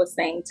things that I was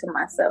saying to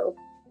myself.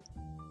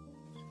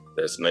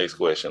 That's the next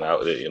question. I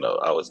would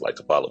like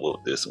to follow up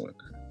with this one.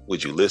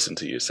 Would you listen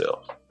to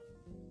yourself?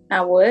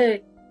 I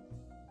would.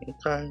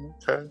 Okay.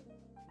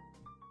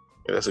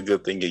 Yeah, that's a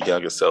good thing. Your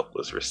younger self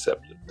was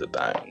receptive to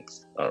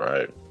things. All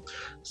right.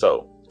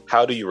 So,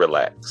 how do you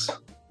relax?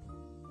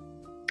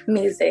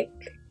 Music.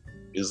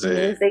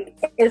 Music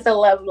is a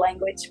love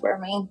language for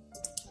me.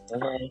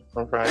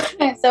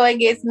 Okay. So it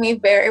gets me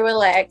very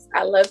relaxed.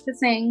 I love to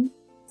sing.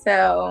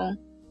 So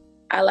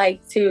I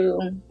like to,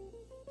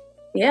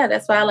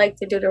 that's what I like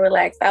to do to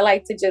relax. I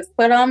like to just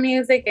put on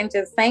music and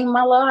just sing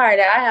my little heart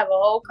out. I have a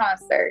whole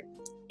concert.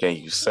 Can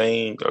you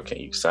sing or can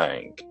you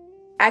sing?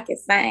 I can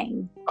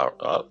sing.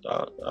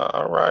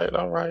 All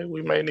right.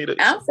 We may need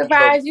I'm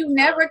surprised you've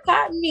never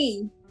caught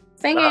me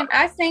singing.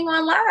 I sing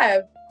on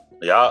live.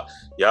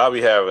 Y'all be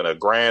having a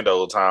grand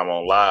old time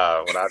on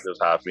live when I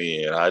just hop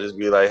in. I just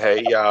be like,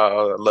 hey,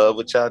 y'all, I love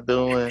what y'all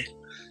doing.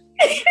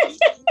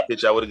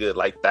 Hit y'all with a good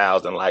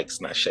 1,000 likes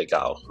and I shake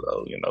off.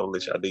 So,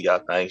 let y'all do y'all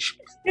thing.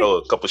 Throw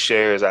a couple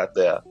shares out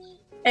there.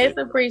 It's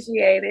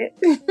appreciated.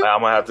 I'm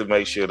going to have to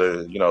make sure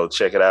to,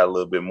 check it out a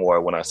little bit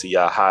more when I see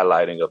y'all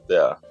highlighting up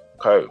there.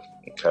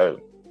 Okay.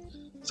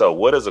 So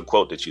what is a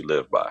quote that you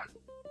live by?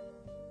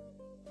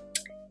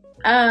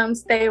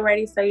 Stay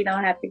ready so you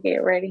don't have to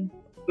get ready.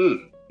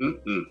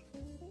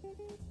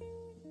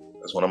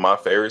 That's one of my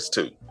favorites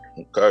too.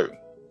 Okay.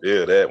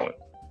 Yeah, that one.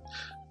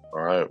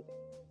 All right.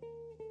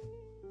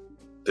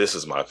 This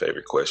is my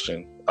favorite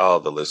question. All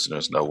the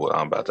listeners know what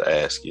I'm about to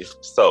ask you.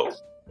 So,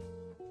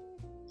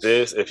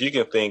 if you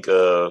can think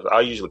of, I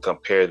usually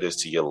compare this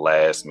to your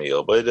last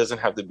meal, but it doesn't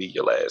have to be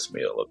your last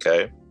meal,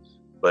 okay?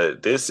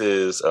 But this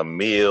is a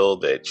meal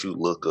that you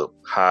look up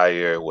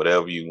higher,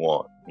 whatever you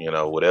want.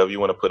 Whatever you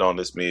want to put on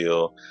this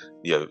meal,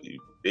 your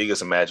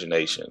biggest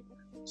imagination.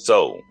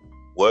 So,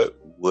 what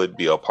would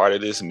be a part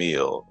of this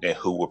meal and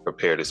who would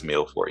prepare this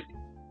meal for you?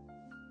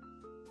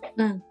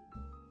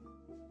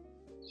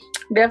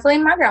 Definitely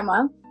my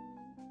grandma.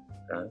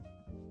 Okay.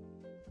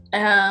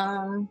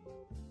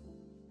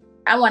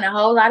 I want a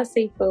whole lot of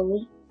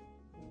seafood.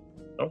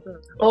 Okay.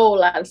 Whole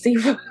lot of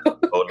seafood.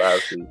 Whole lot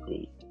of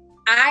seafood.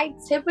 I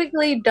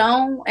typically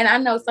don't, and I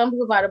know some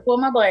people about to pull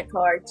my black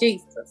card,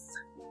 Jesus.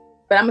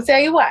 But I'm going to tell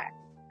you why.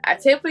 I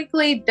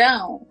typically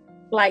don't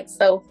like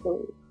soul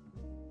food.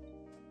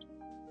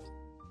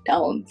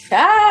 Don't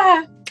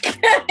die.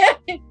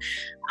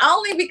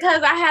 Only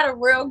because I had a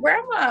real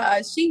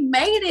grandma. She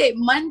made it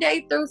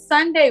Monday through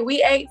Sunday.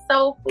 We ate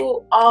soul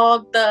food all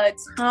the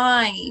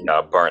time.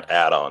 Got burnt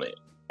out on it.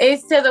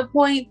 It's to the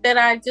point that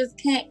I just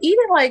can't eat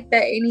it like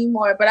that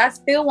anymore. But I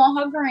still want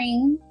her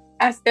greens.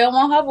 I still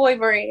want her boy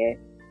bread.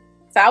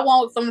 So I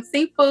want some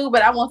seafood,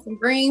 but I want some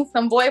greens,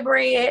 some boy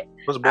bread.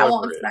 What's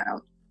boy bread?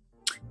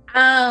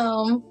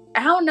 I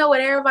don't know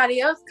what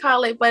everybody else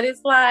call it, but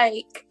it's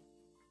like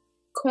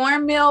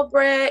cornmeal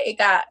bread. It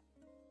got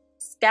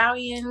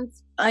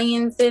scallions,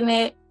 onions in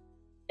it.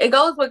 It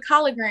goes with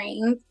collard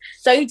greens.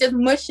 So you just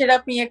mush it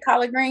up in your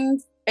collard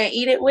greens and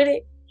eat it with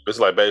it. It's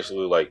like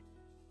basically like a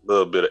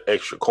little bit of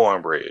extra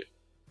cornbread.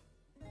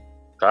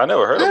 I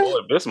never heard of boy.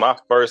 This is my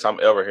first time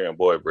ever hearing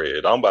boy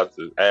bread. I'm about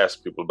to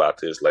ask people about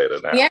this later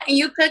now. Yeah, and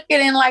you cook it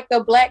in like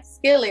a black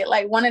skillet,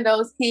 like one of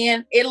those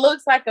it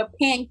looks like a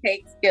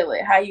pancake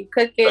skillet, how you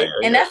cook it.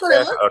 That's what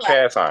it looks like. A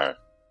cast iron.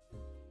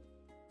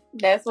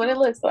 That's what it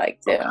looks like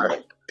too.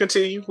 Right.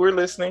 Continue. We're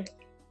listening.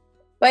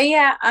 But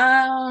yeah,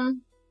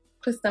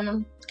 put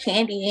some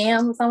candy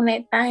yams on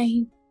that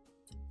thing.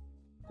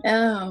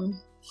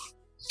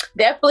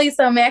 Definitely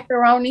some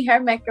macaroni, her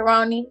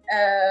macaroni.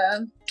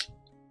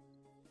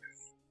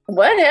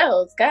 What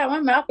else? God, my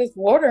mouth is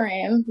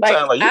watering. I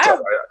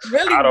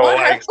don't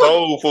like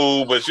soul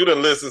food, but you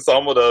done listen to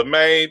some of the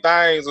main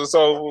things of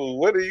soul food.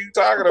 What are you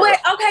talking about?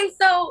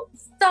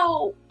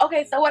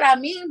 Okay, so what I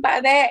mean by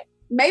that,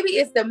 maybe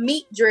it's the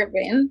meat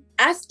driven.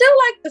 I still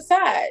like the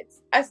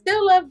sides. I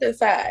still love the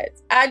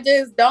sides. I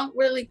just don't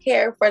really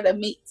care for the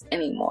meats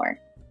anymore.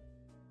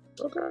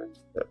 Okay,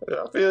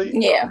 I feel you.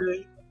 Yeah.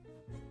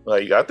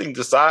 Like, I think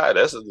the side,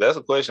 that's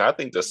a question. I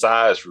think the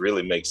sides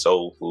really make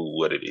soul food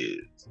what it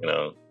is,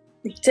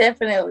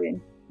 Definitely.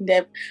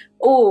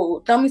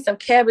 Oh, throw me some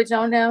cabbage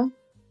on them.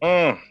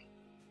 Throw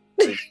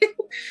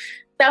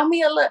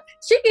me a little.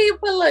 She can even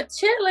put a little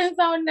chitlins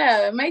on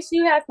there. Make sure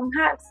you have some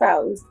hot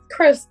sauce,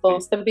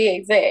 crystals to be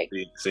exact.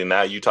 See,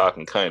 now you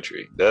talking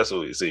country. That's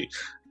what we see.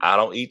 I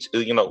don't eat.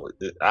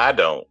 I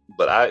don't.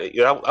 But I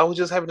was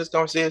just having this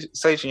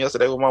conversation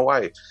yesterday with my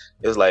wife.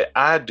 It's like,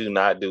 I do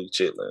not do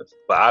chitlins,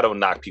 but I don't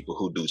knock people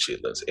who do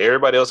chitlins.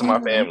 Everybody else in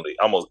my family,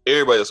 almost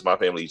everybody else in my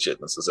family, eat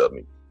chitlins except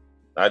me.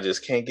 I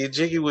just can't get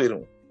jiggy with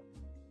them.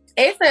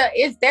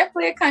 It's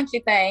definitely a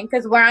country thing,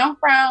 because where I'm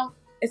from,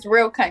 it's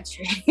real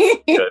country. When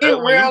you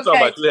talking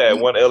about you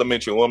had one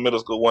elementary, one middle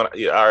school, one,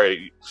 yeah, all right,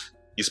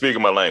 You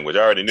speaking my language. I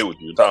already knew what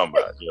you were talking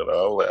about. You know,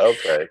 I was like,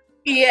 okay.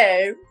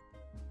 Yes.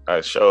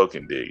 I sure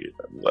can dig it.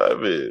 I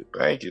love it.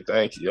 Thank you.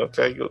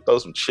 Okay, go throw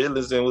some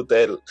chitlins in with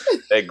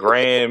that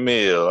grand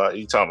meal.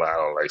 You talking about I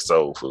don't like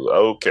soul food.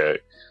 Okay.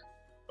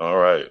 All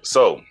right.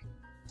 So,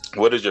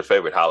 what is your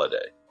favorite holiday?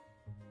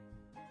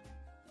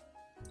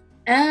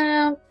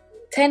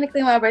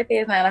 Technically my birthday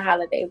is not a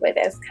holiday, but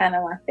that's kind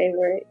of my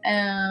favorite.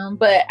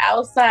 But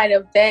outside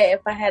of that,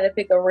 if I had to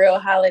pick a real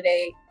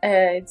holiday,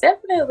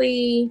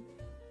 definitely,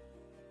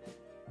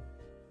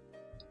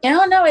 I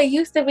don't know, it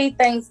used to be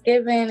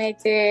Thanksgiving, it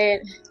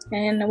did.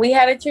 And we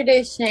had a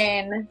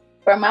tradition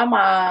for my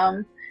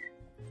mom.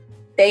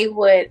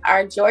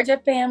 Our Georgia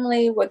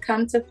family would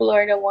come to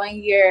Florida one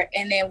year,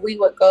 and then we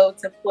would go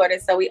to Florida.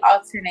 So we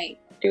alternate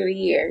through the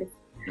years.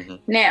 Mm-hmm.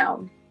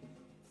 Now,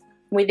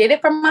 we did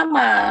it for my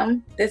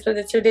mom. This was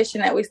a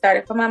tradition that we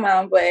started for my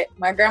mom, but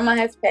my grandma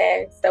has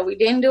passed, so we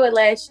didn't do it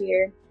last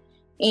year,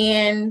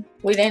 and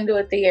we didn't do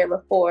it the year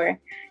before.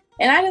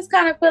 And I just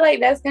kind of feel like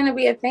that's going to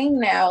be a thing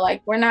now.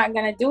 Like, we're not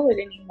going to do it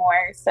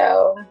anymore.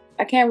 So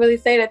I can't really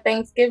say that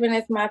Thanksgiving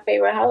is my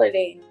favorite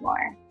holiday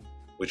anymore.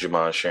 Would you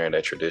mind sharing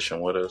that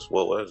tradition with us?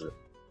 What was it?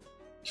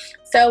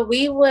 So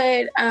we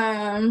would,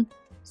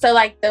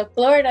 like the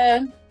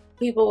Florida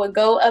people would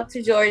go up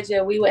to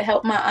Georgia. We would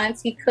help my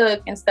auntie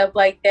cook and stuff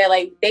like that.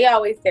 Like, they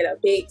always did a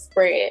big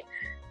spread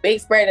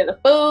of the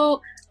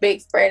food,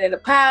 big spread of the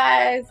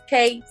pies,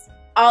 cakes,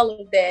 all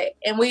of that.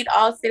 And we'd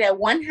all sit at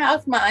one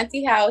house, my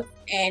auntie house,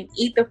 and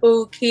eat the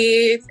food.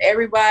 Kids,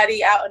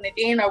 everybody out in the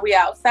den, or we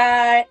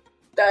outside.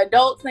 The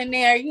adults in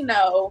there, you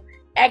know,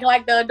 acting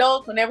like the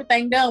adults. When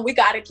everything done, we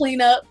got to clean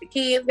up. The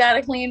kids got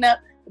to clean up.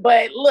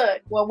 But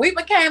look, when we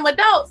became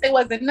adults, it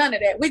wasn't none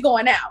of that. We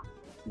going out.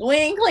 We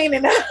ain't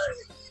cleaning up.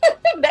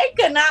 They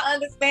could not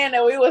understand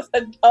that we was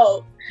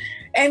adults.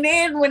 And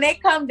then when they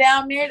come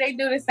down there, they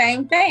do the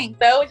same thing.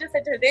 So it was just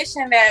a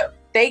tradition that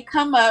they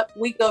come up,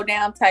 we go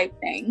down type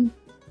thing.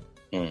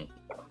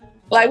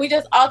 Like, we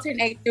just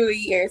alternate through the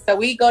year. So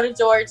we go to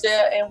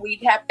Georgia and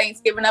we'd have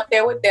Thanksgiving up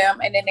there with them,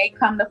 and then they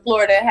come to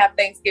Florida and have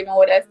Thanksgiving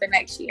with us the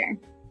next year.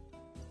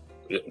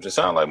 It just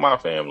sounds like my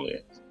family.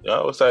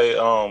 I would say,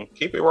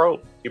 keep it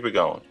rolling, keep it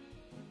going.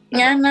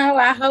 Yeah, no,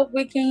 I hope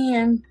we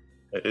can.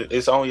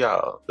 It's on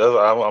y'all.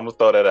 I'm gonna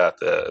throw that out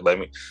there.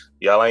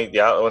 Y'all ain't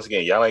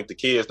the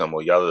kids no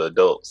more. Y'all are the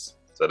adults.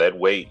 So that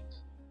weight,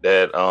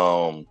 that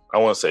I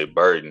won't say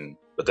burden,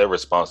 but that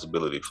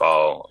responsibility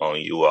fall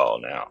on you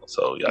all now.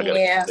 So y'all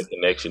gotta keep the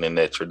connection and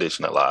that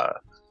tradition alive.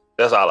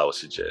 That's all I would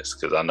suggest,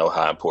 because I know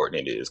how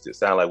important it is. Because it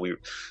sound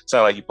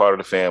like you're part of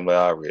the family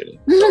already.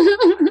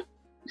 So,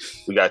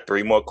 we got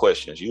 3 more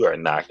questions. You are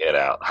knocking it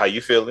out. How you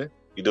feeling?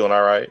 You doing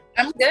all right?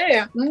 I'm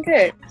good.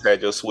 You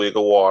had your swig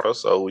of water,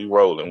 so we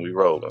rolling.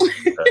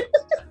 Okay.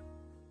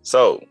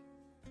 So,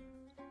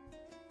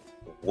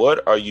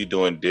 what are you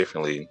doing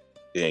differently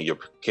than your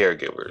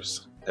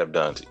caregivers have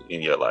done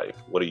in your life?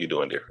 What are you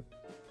doing different?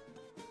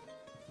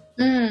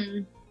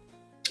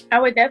 I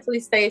would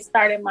definitely say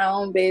starting my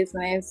own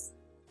business.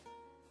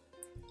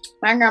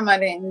 My grandma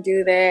didn't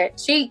do that.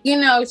 She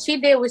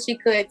did what she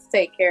could to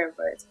take care of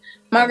us.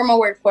 My grandma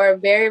worked for a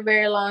very,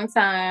 very long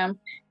time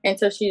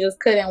until she just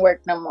couldn't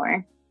work no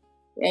more.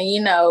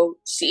 And,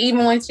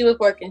 even when she was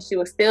working, she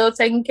was still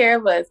taking care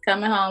of us,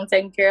 coming home,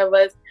 taking care of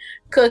us,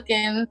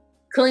 cooking,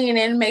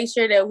 cleaning, make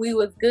sure that we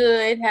was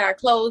good, had our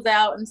clothes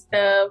out and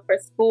stuff for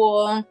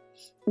school.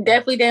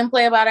 Definitely didn't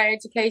play about our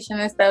education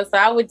and stuff. So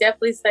I would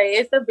definitely say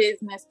it's a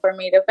business for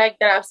me. The fact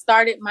that I've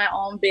started my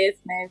own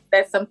business,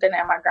 that's something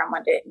that my grandma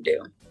didn't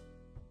do.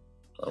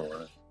 All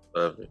right.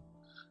 Love it.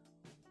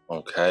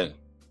 Okay.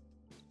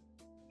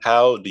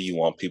 How do you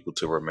want people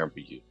to remember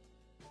you?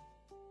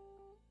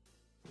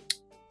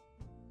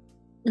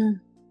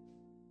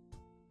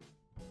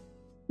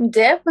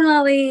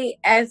 Definitely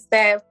as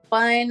that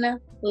fun,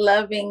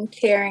 loving,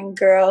 caring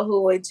girl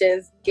who would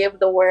just give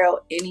the world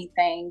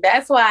anything.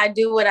 That's why I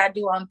do what I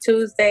do on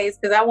Tuesdays,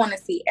 because I want to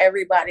see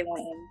everybody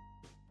win.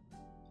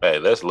 Hey,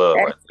 that's love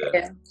right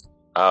there.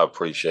 I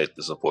appreciate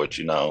the support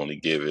you not only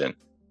giving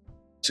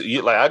to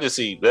you. Like, I just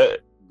see that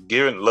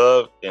giving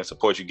love and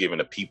support you giving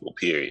to people,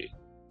 period.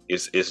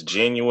 It's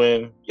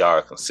genuine. Y'all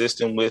are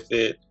consistent with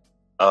it.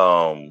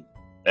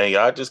 And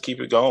y'all just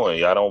keep it going.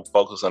 Y'all don't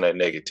focus on that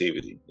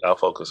negativity. Y'all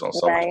focus on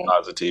so much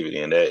positivity,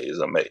 and that is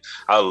amazing.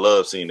 I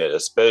love seeing that,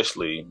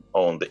 especially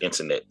on the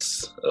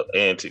internets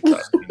and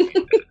TikTok.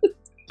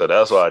 So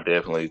that's why I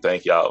definitely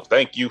thank y'all.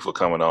 Thank you for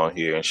coming on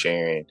here and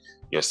sharing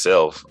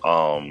yourself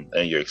and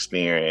your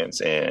experience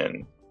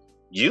and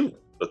you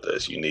with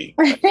us, Unique.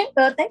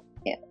 Well, thank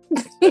you.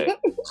 Okay.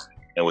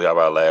 And we have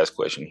our last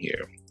question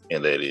here,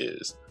 and that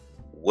is,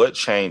 what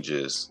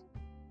changes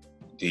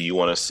do you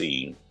want to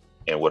see?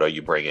 And what are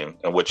you bringing?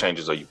 And what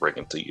changes are you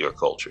bringing to your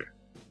culture?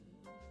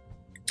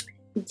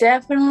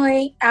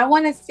 Definitely, I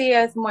want to see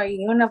us more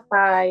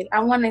unified. I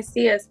want to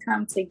see us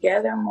come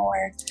together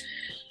more.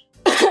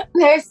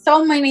 There's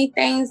so many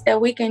things that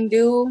we can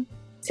do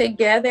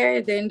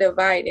together than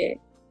divided.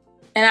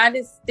 And I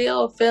just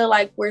still feel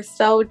like we're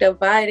so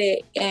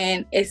divided,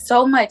 and it's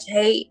so much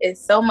hate,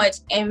 it's so much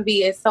envy,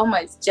 it's so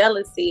much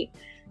jealousy.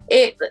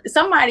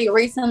 Somebody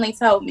recently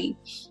told me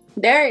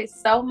there is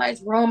so much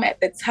room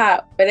at the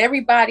top, but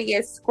everybody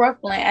is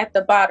scruffling at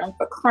the bottom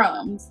for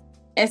crumbs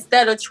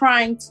instead of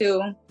trying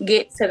to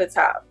get to the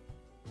top.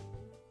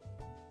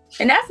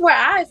 And that's where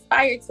I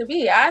aspire to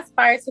be. I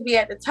aspire to be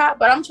at the top,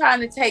 but I'm trying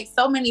to take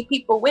so many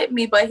people with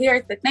me. But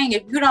here's the thing.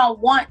 If you don't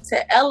want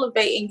to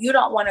elevate and you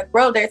don't want to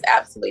grow, there's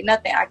absolutely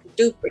nothing I can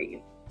do for you.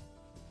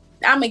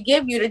 I'm going to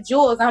give you the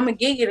jewels. I'm going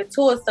to give you the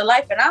tools to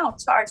life, and I don't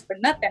charge for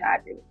nothing I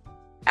do.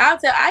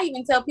 I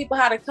even tell people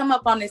how to come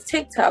up on this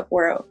TikTok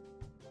world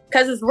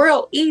because it's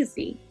real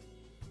easy.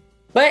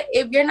 But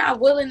if you're not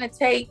willing to do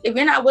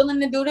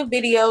the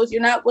videos, you're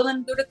not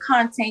willing to do the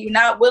content, you're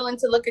not willing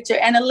to look at your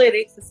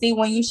analytics to see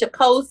when you should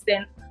post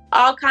and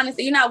all kind of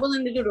stuff, you're not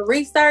willing to do the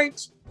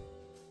research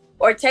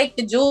or take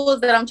the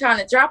jewels that I'm trying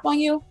to drop on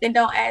you, then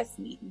don't ask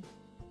me.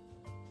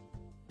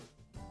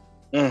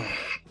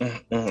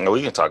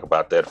 We can talk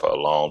about that for a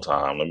long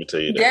time. Let me tell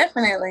you that.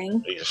 Definitely.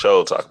 We can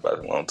sure talk about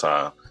it a long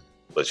time.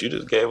 But you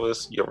just gave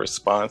us your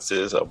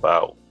responses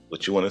about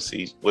what you want to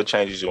see, what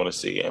changes you want to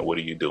see, and what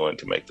are you doing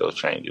to make those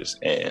changes.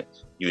 And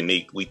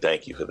Unique, we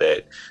thank you for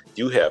that.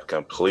 You have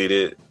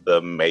completed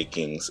the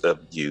makings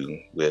of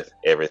you with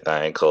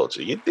Everything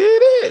Culture. You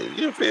did it.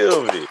 You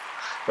feel me?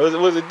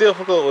 Was it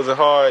difficult? Was it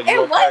hard? It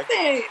wasn't.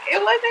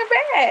 It wasn't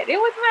bad. It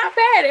was not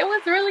bad. It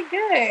was really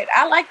good.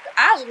 I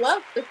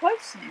love the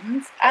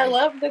questions. I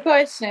love the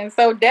questions.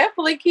 So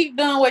definitely keep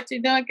doing what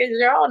you're doing because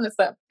you're on to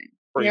something.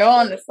 You're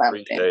on to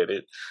something. Appreciate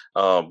it.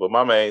 But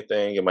my main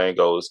thing and main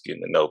goal is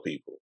getting to know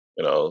people.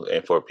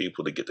 And for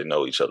people to get to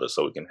know each other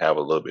so we can have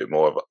a little bit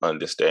more of an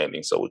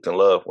understanding so we can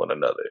love one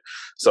another.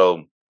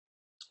 So,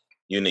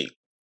 Unique,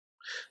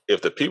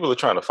 if the people are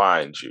trying to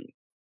find you,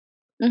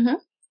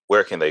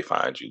 where can they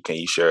find you? Can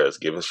you share us?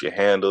 Give us your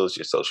handles,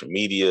 your social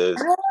medias,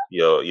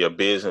 your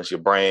business, your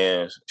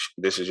brands.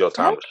 This is your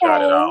time to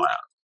shout it all out.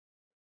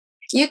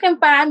 You can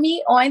find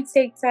me on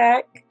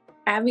TikTok.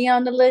 I'll be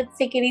on the little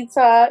tickety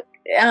talk.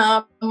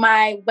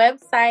 My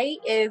website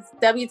is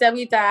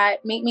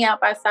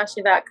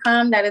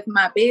www.meetmeoutbysasha.com. That is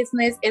my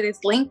business. It is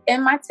linked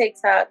in my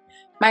TikTok.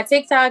 My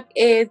TikTok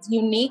is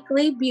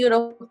uniquely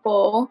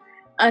beautiful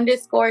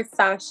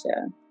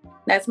 _Sasha.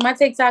 That's my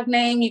TikTok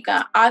name. You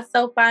can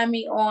also find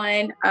me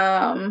on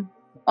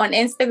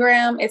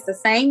Instagram. It's the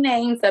same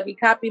name. So if you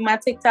copy my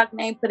TikTok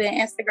name, put it in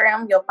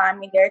Instagram, you'll find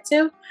me there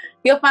too.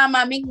 You'll find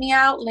my Meet Me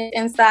Out link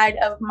inside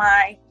of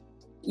my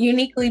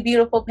Uniquely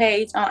Beautiful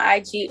page on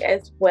IG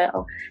as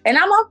well. And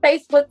I'm on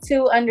Facebook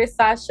too under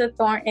Sasha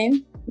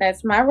Thornton.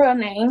 That's my real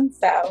name.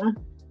 So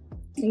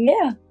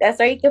yeah, that's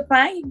where you can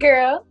find you,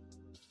 girl.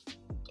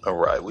 All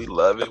right. We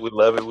love it. We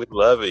love it. We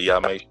love it. Y'all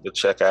make sure to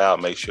check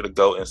out. Make sure to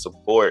go and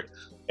support.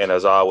 And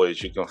as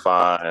always, you can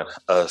find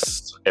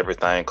us,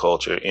 Everything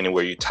Culture,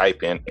 anywhere you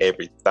type in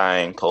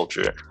Everything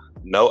Culture,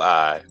 no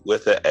I,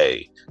 with an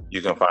A.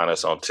 You can find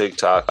us on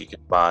TikTok. You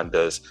can find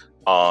us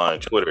on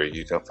Twitter.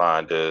 You can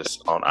find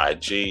us on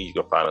IG. You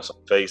can find us on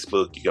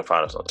Facebook. You can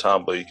find us on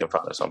Tumblr. You can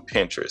find us on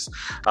Pinterest.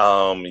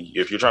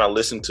 If you're trying to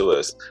listen to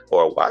us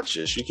or watch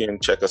us, you can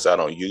check us out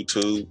on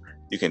YouTube.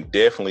 You can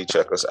definitely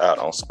check us out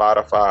on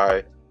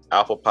Spotify,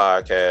 Apple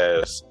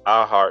Podcasts,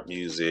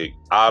 iHeartMusic,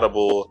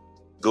 Audible,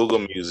 Google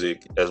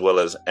Music, as well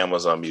as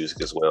Amazon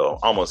Music as well.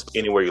 Almost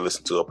anywhere you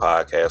listen to a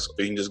podcast,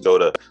 or you can just go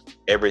to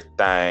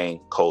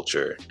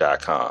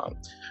everythingculture.com.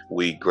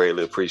 We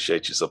greatly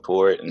appreciate your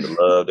support and the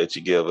love that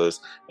you give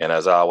us. And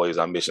as always,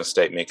 our mission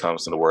statement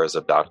comes in the words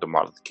of Dr.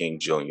 Martin Luther King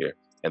Jr.,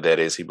 and that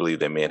is, he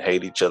believed that men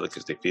hate each other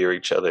because they fear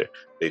each other.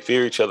 They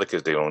fear each other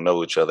because they don't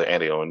know each other,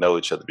 and they don't know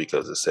each other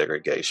because of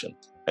segregation.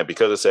 And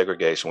because of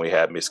segregation, we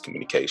have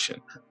miscommunication.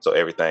 So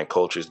Everything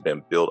Culture has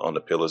been built on the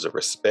pillars of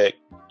respect,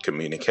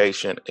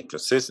 communication, and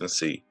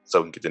consistency so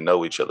we can get to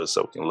know each other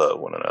so we can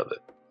love one another.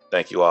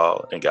 Thank you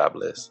all, and God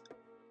bless.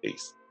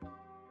 Peace.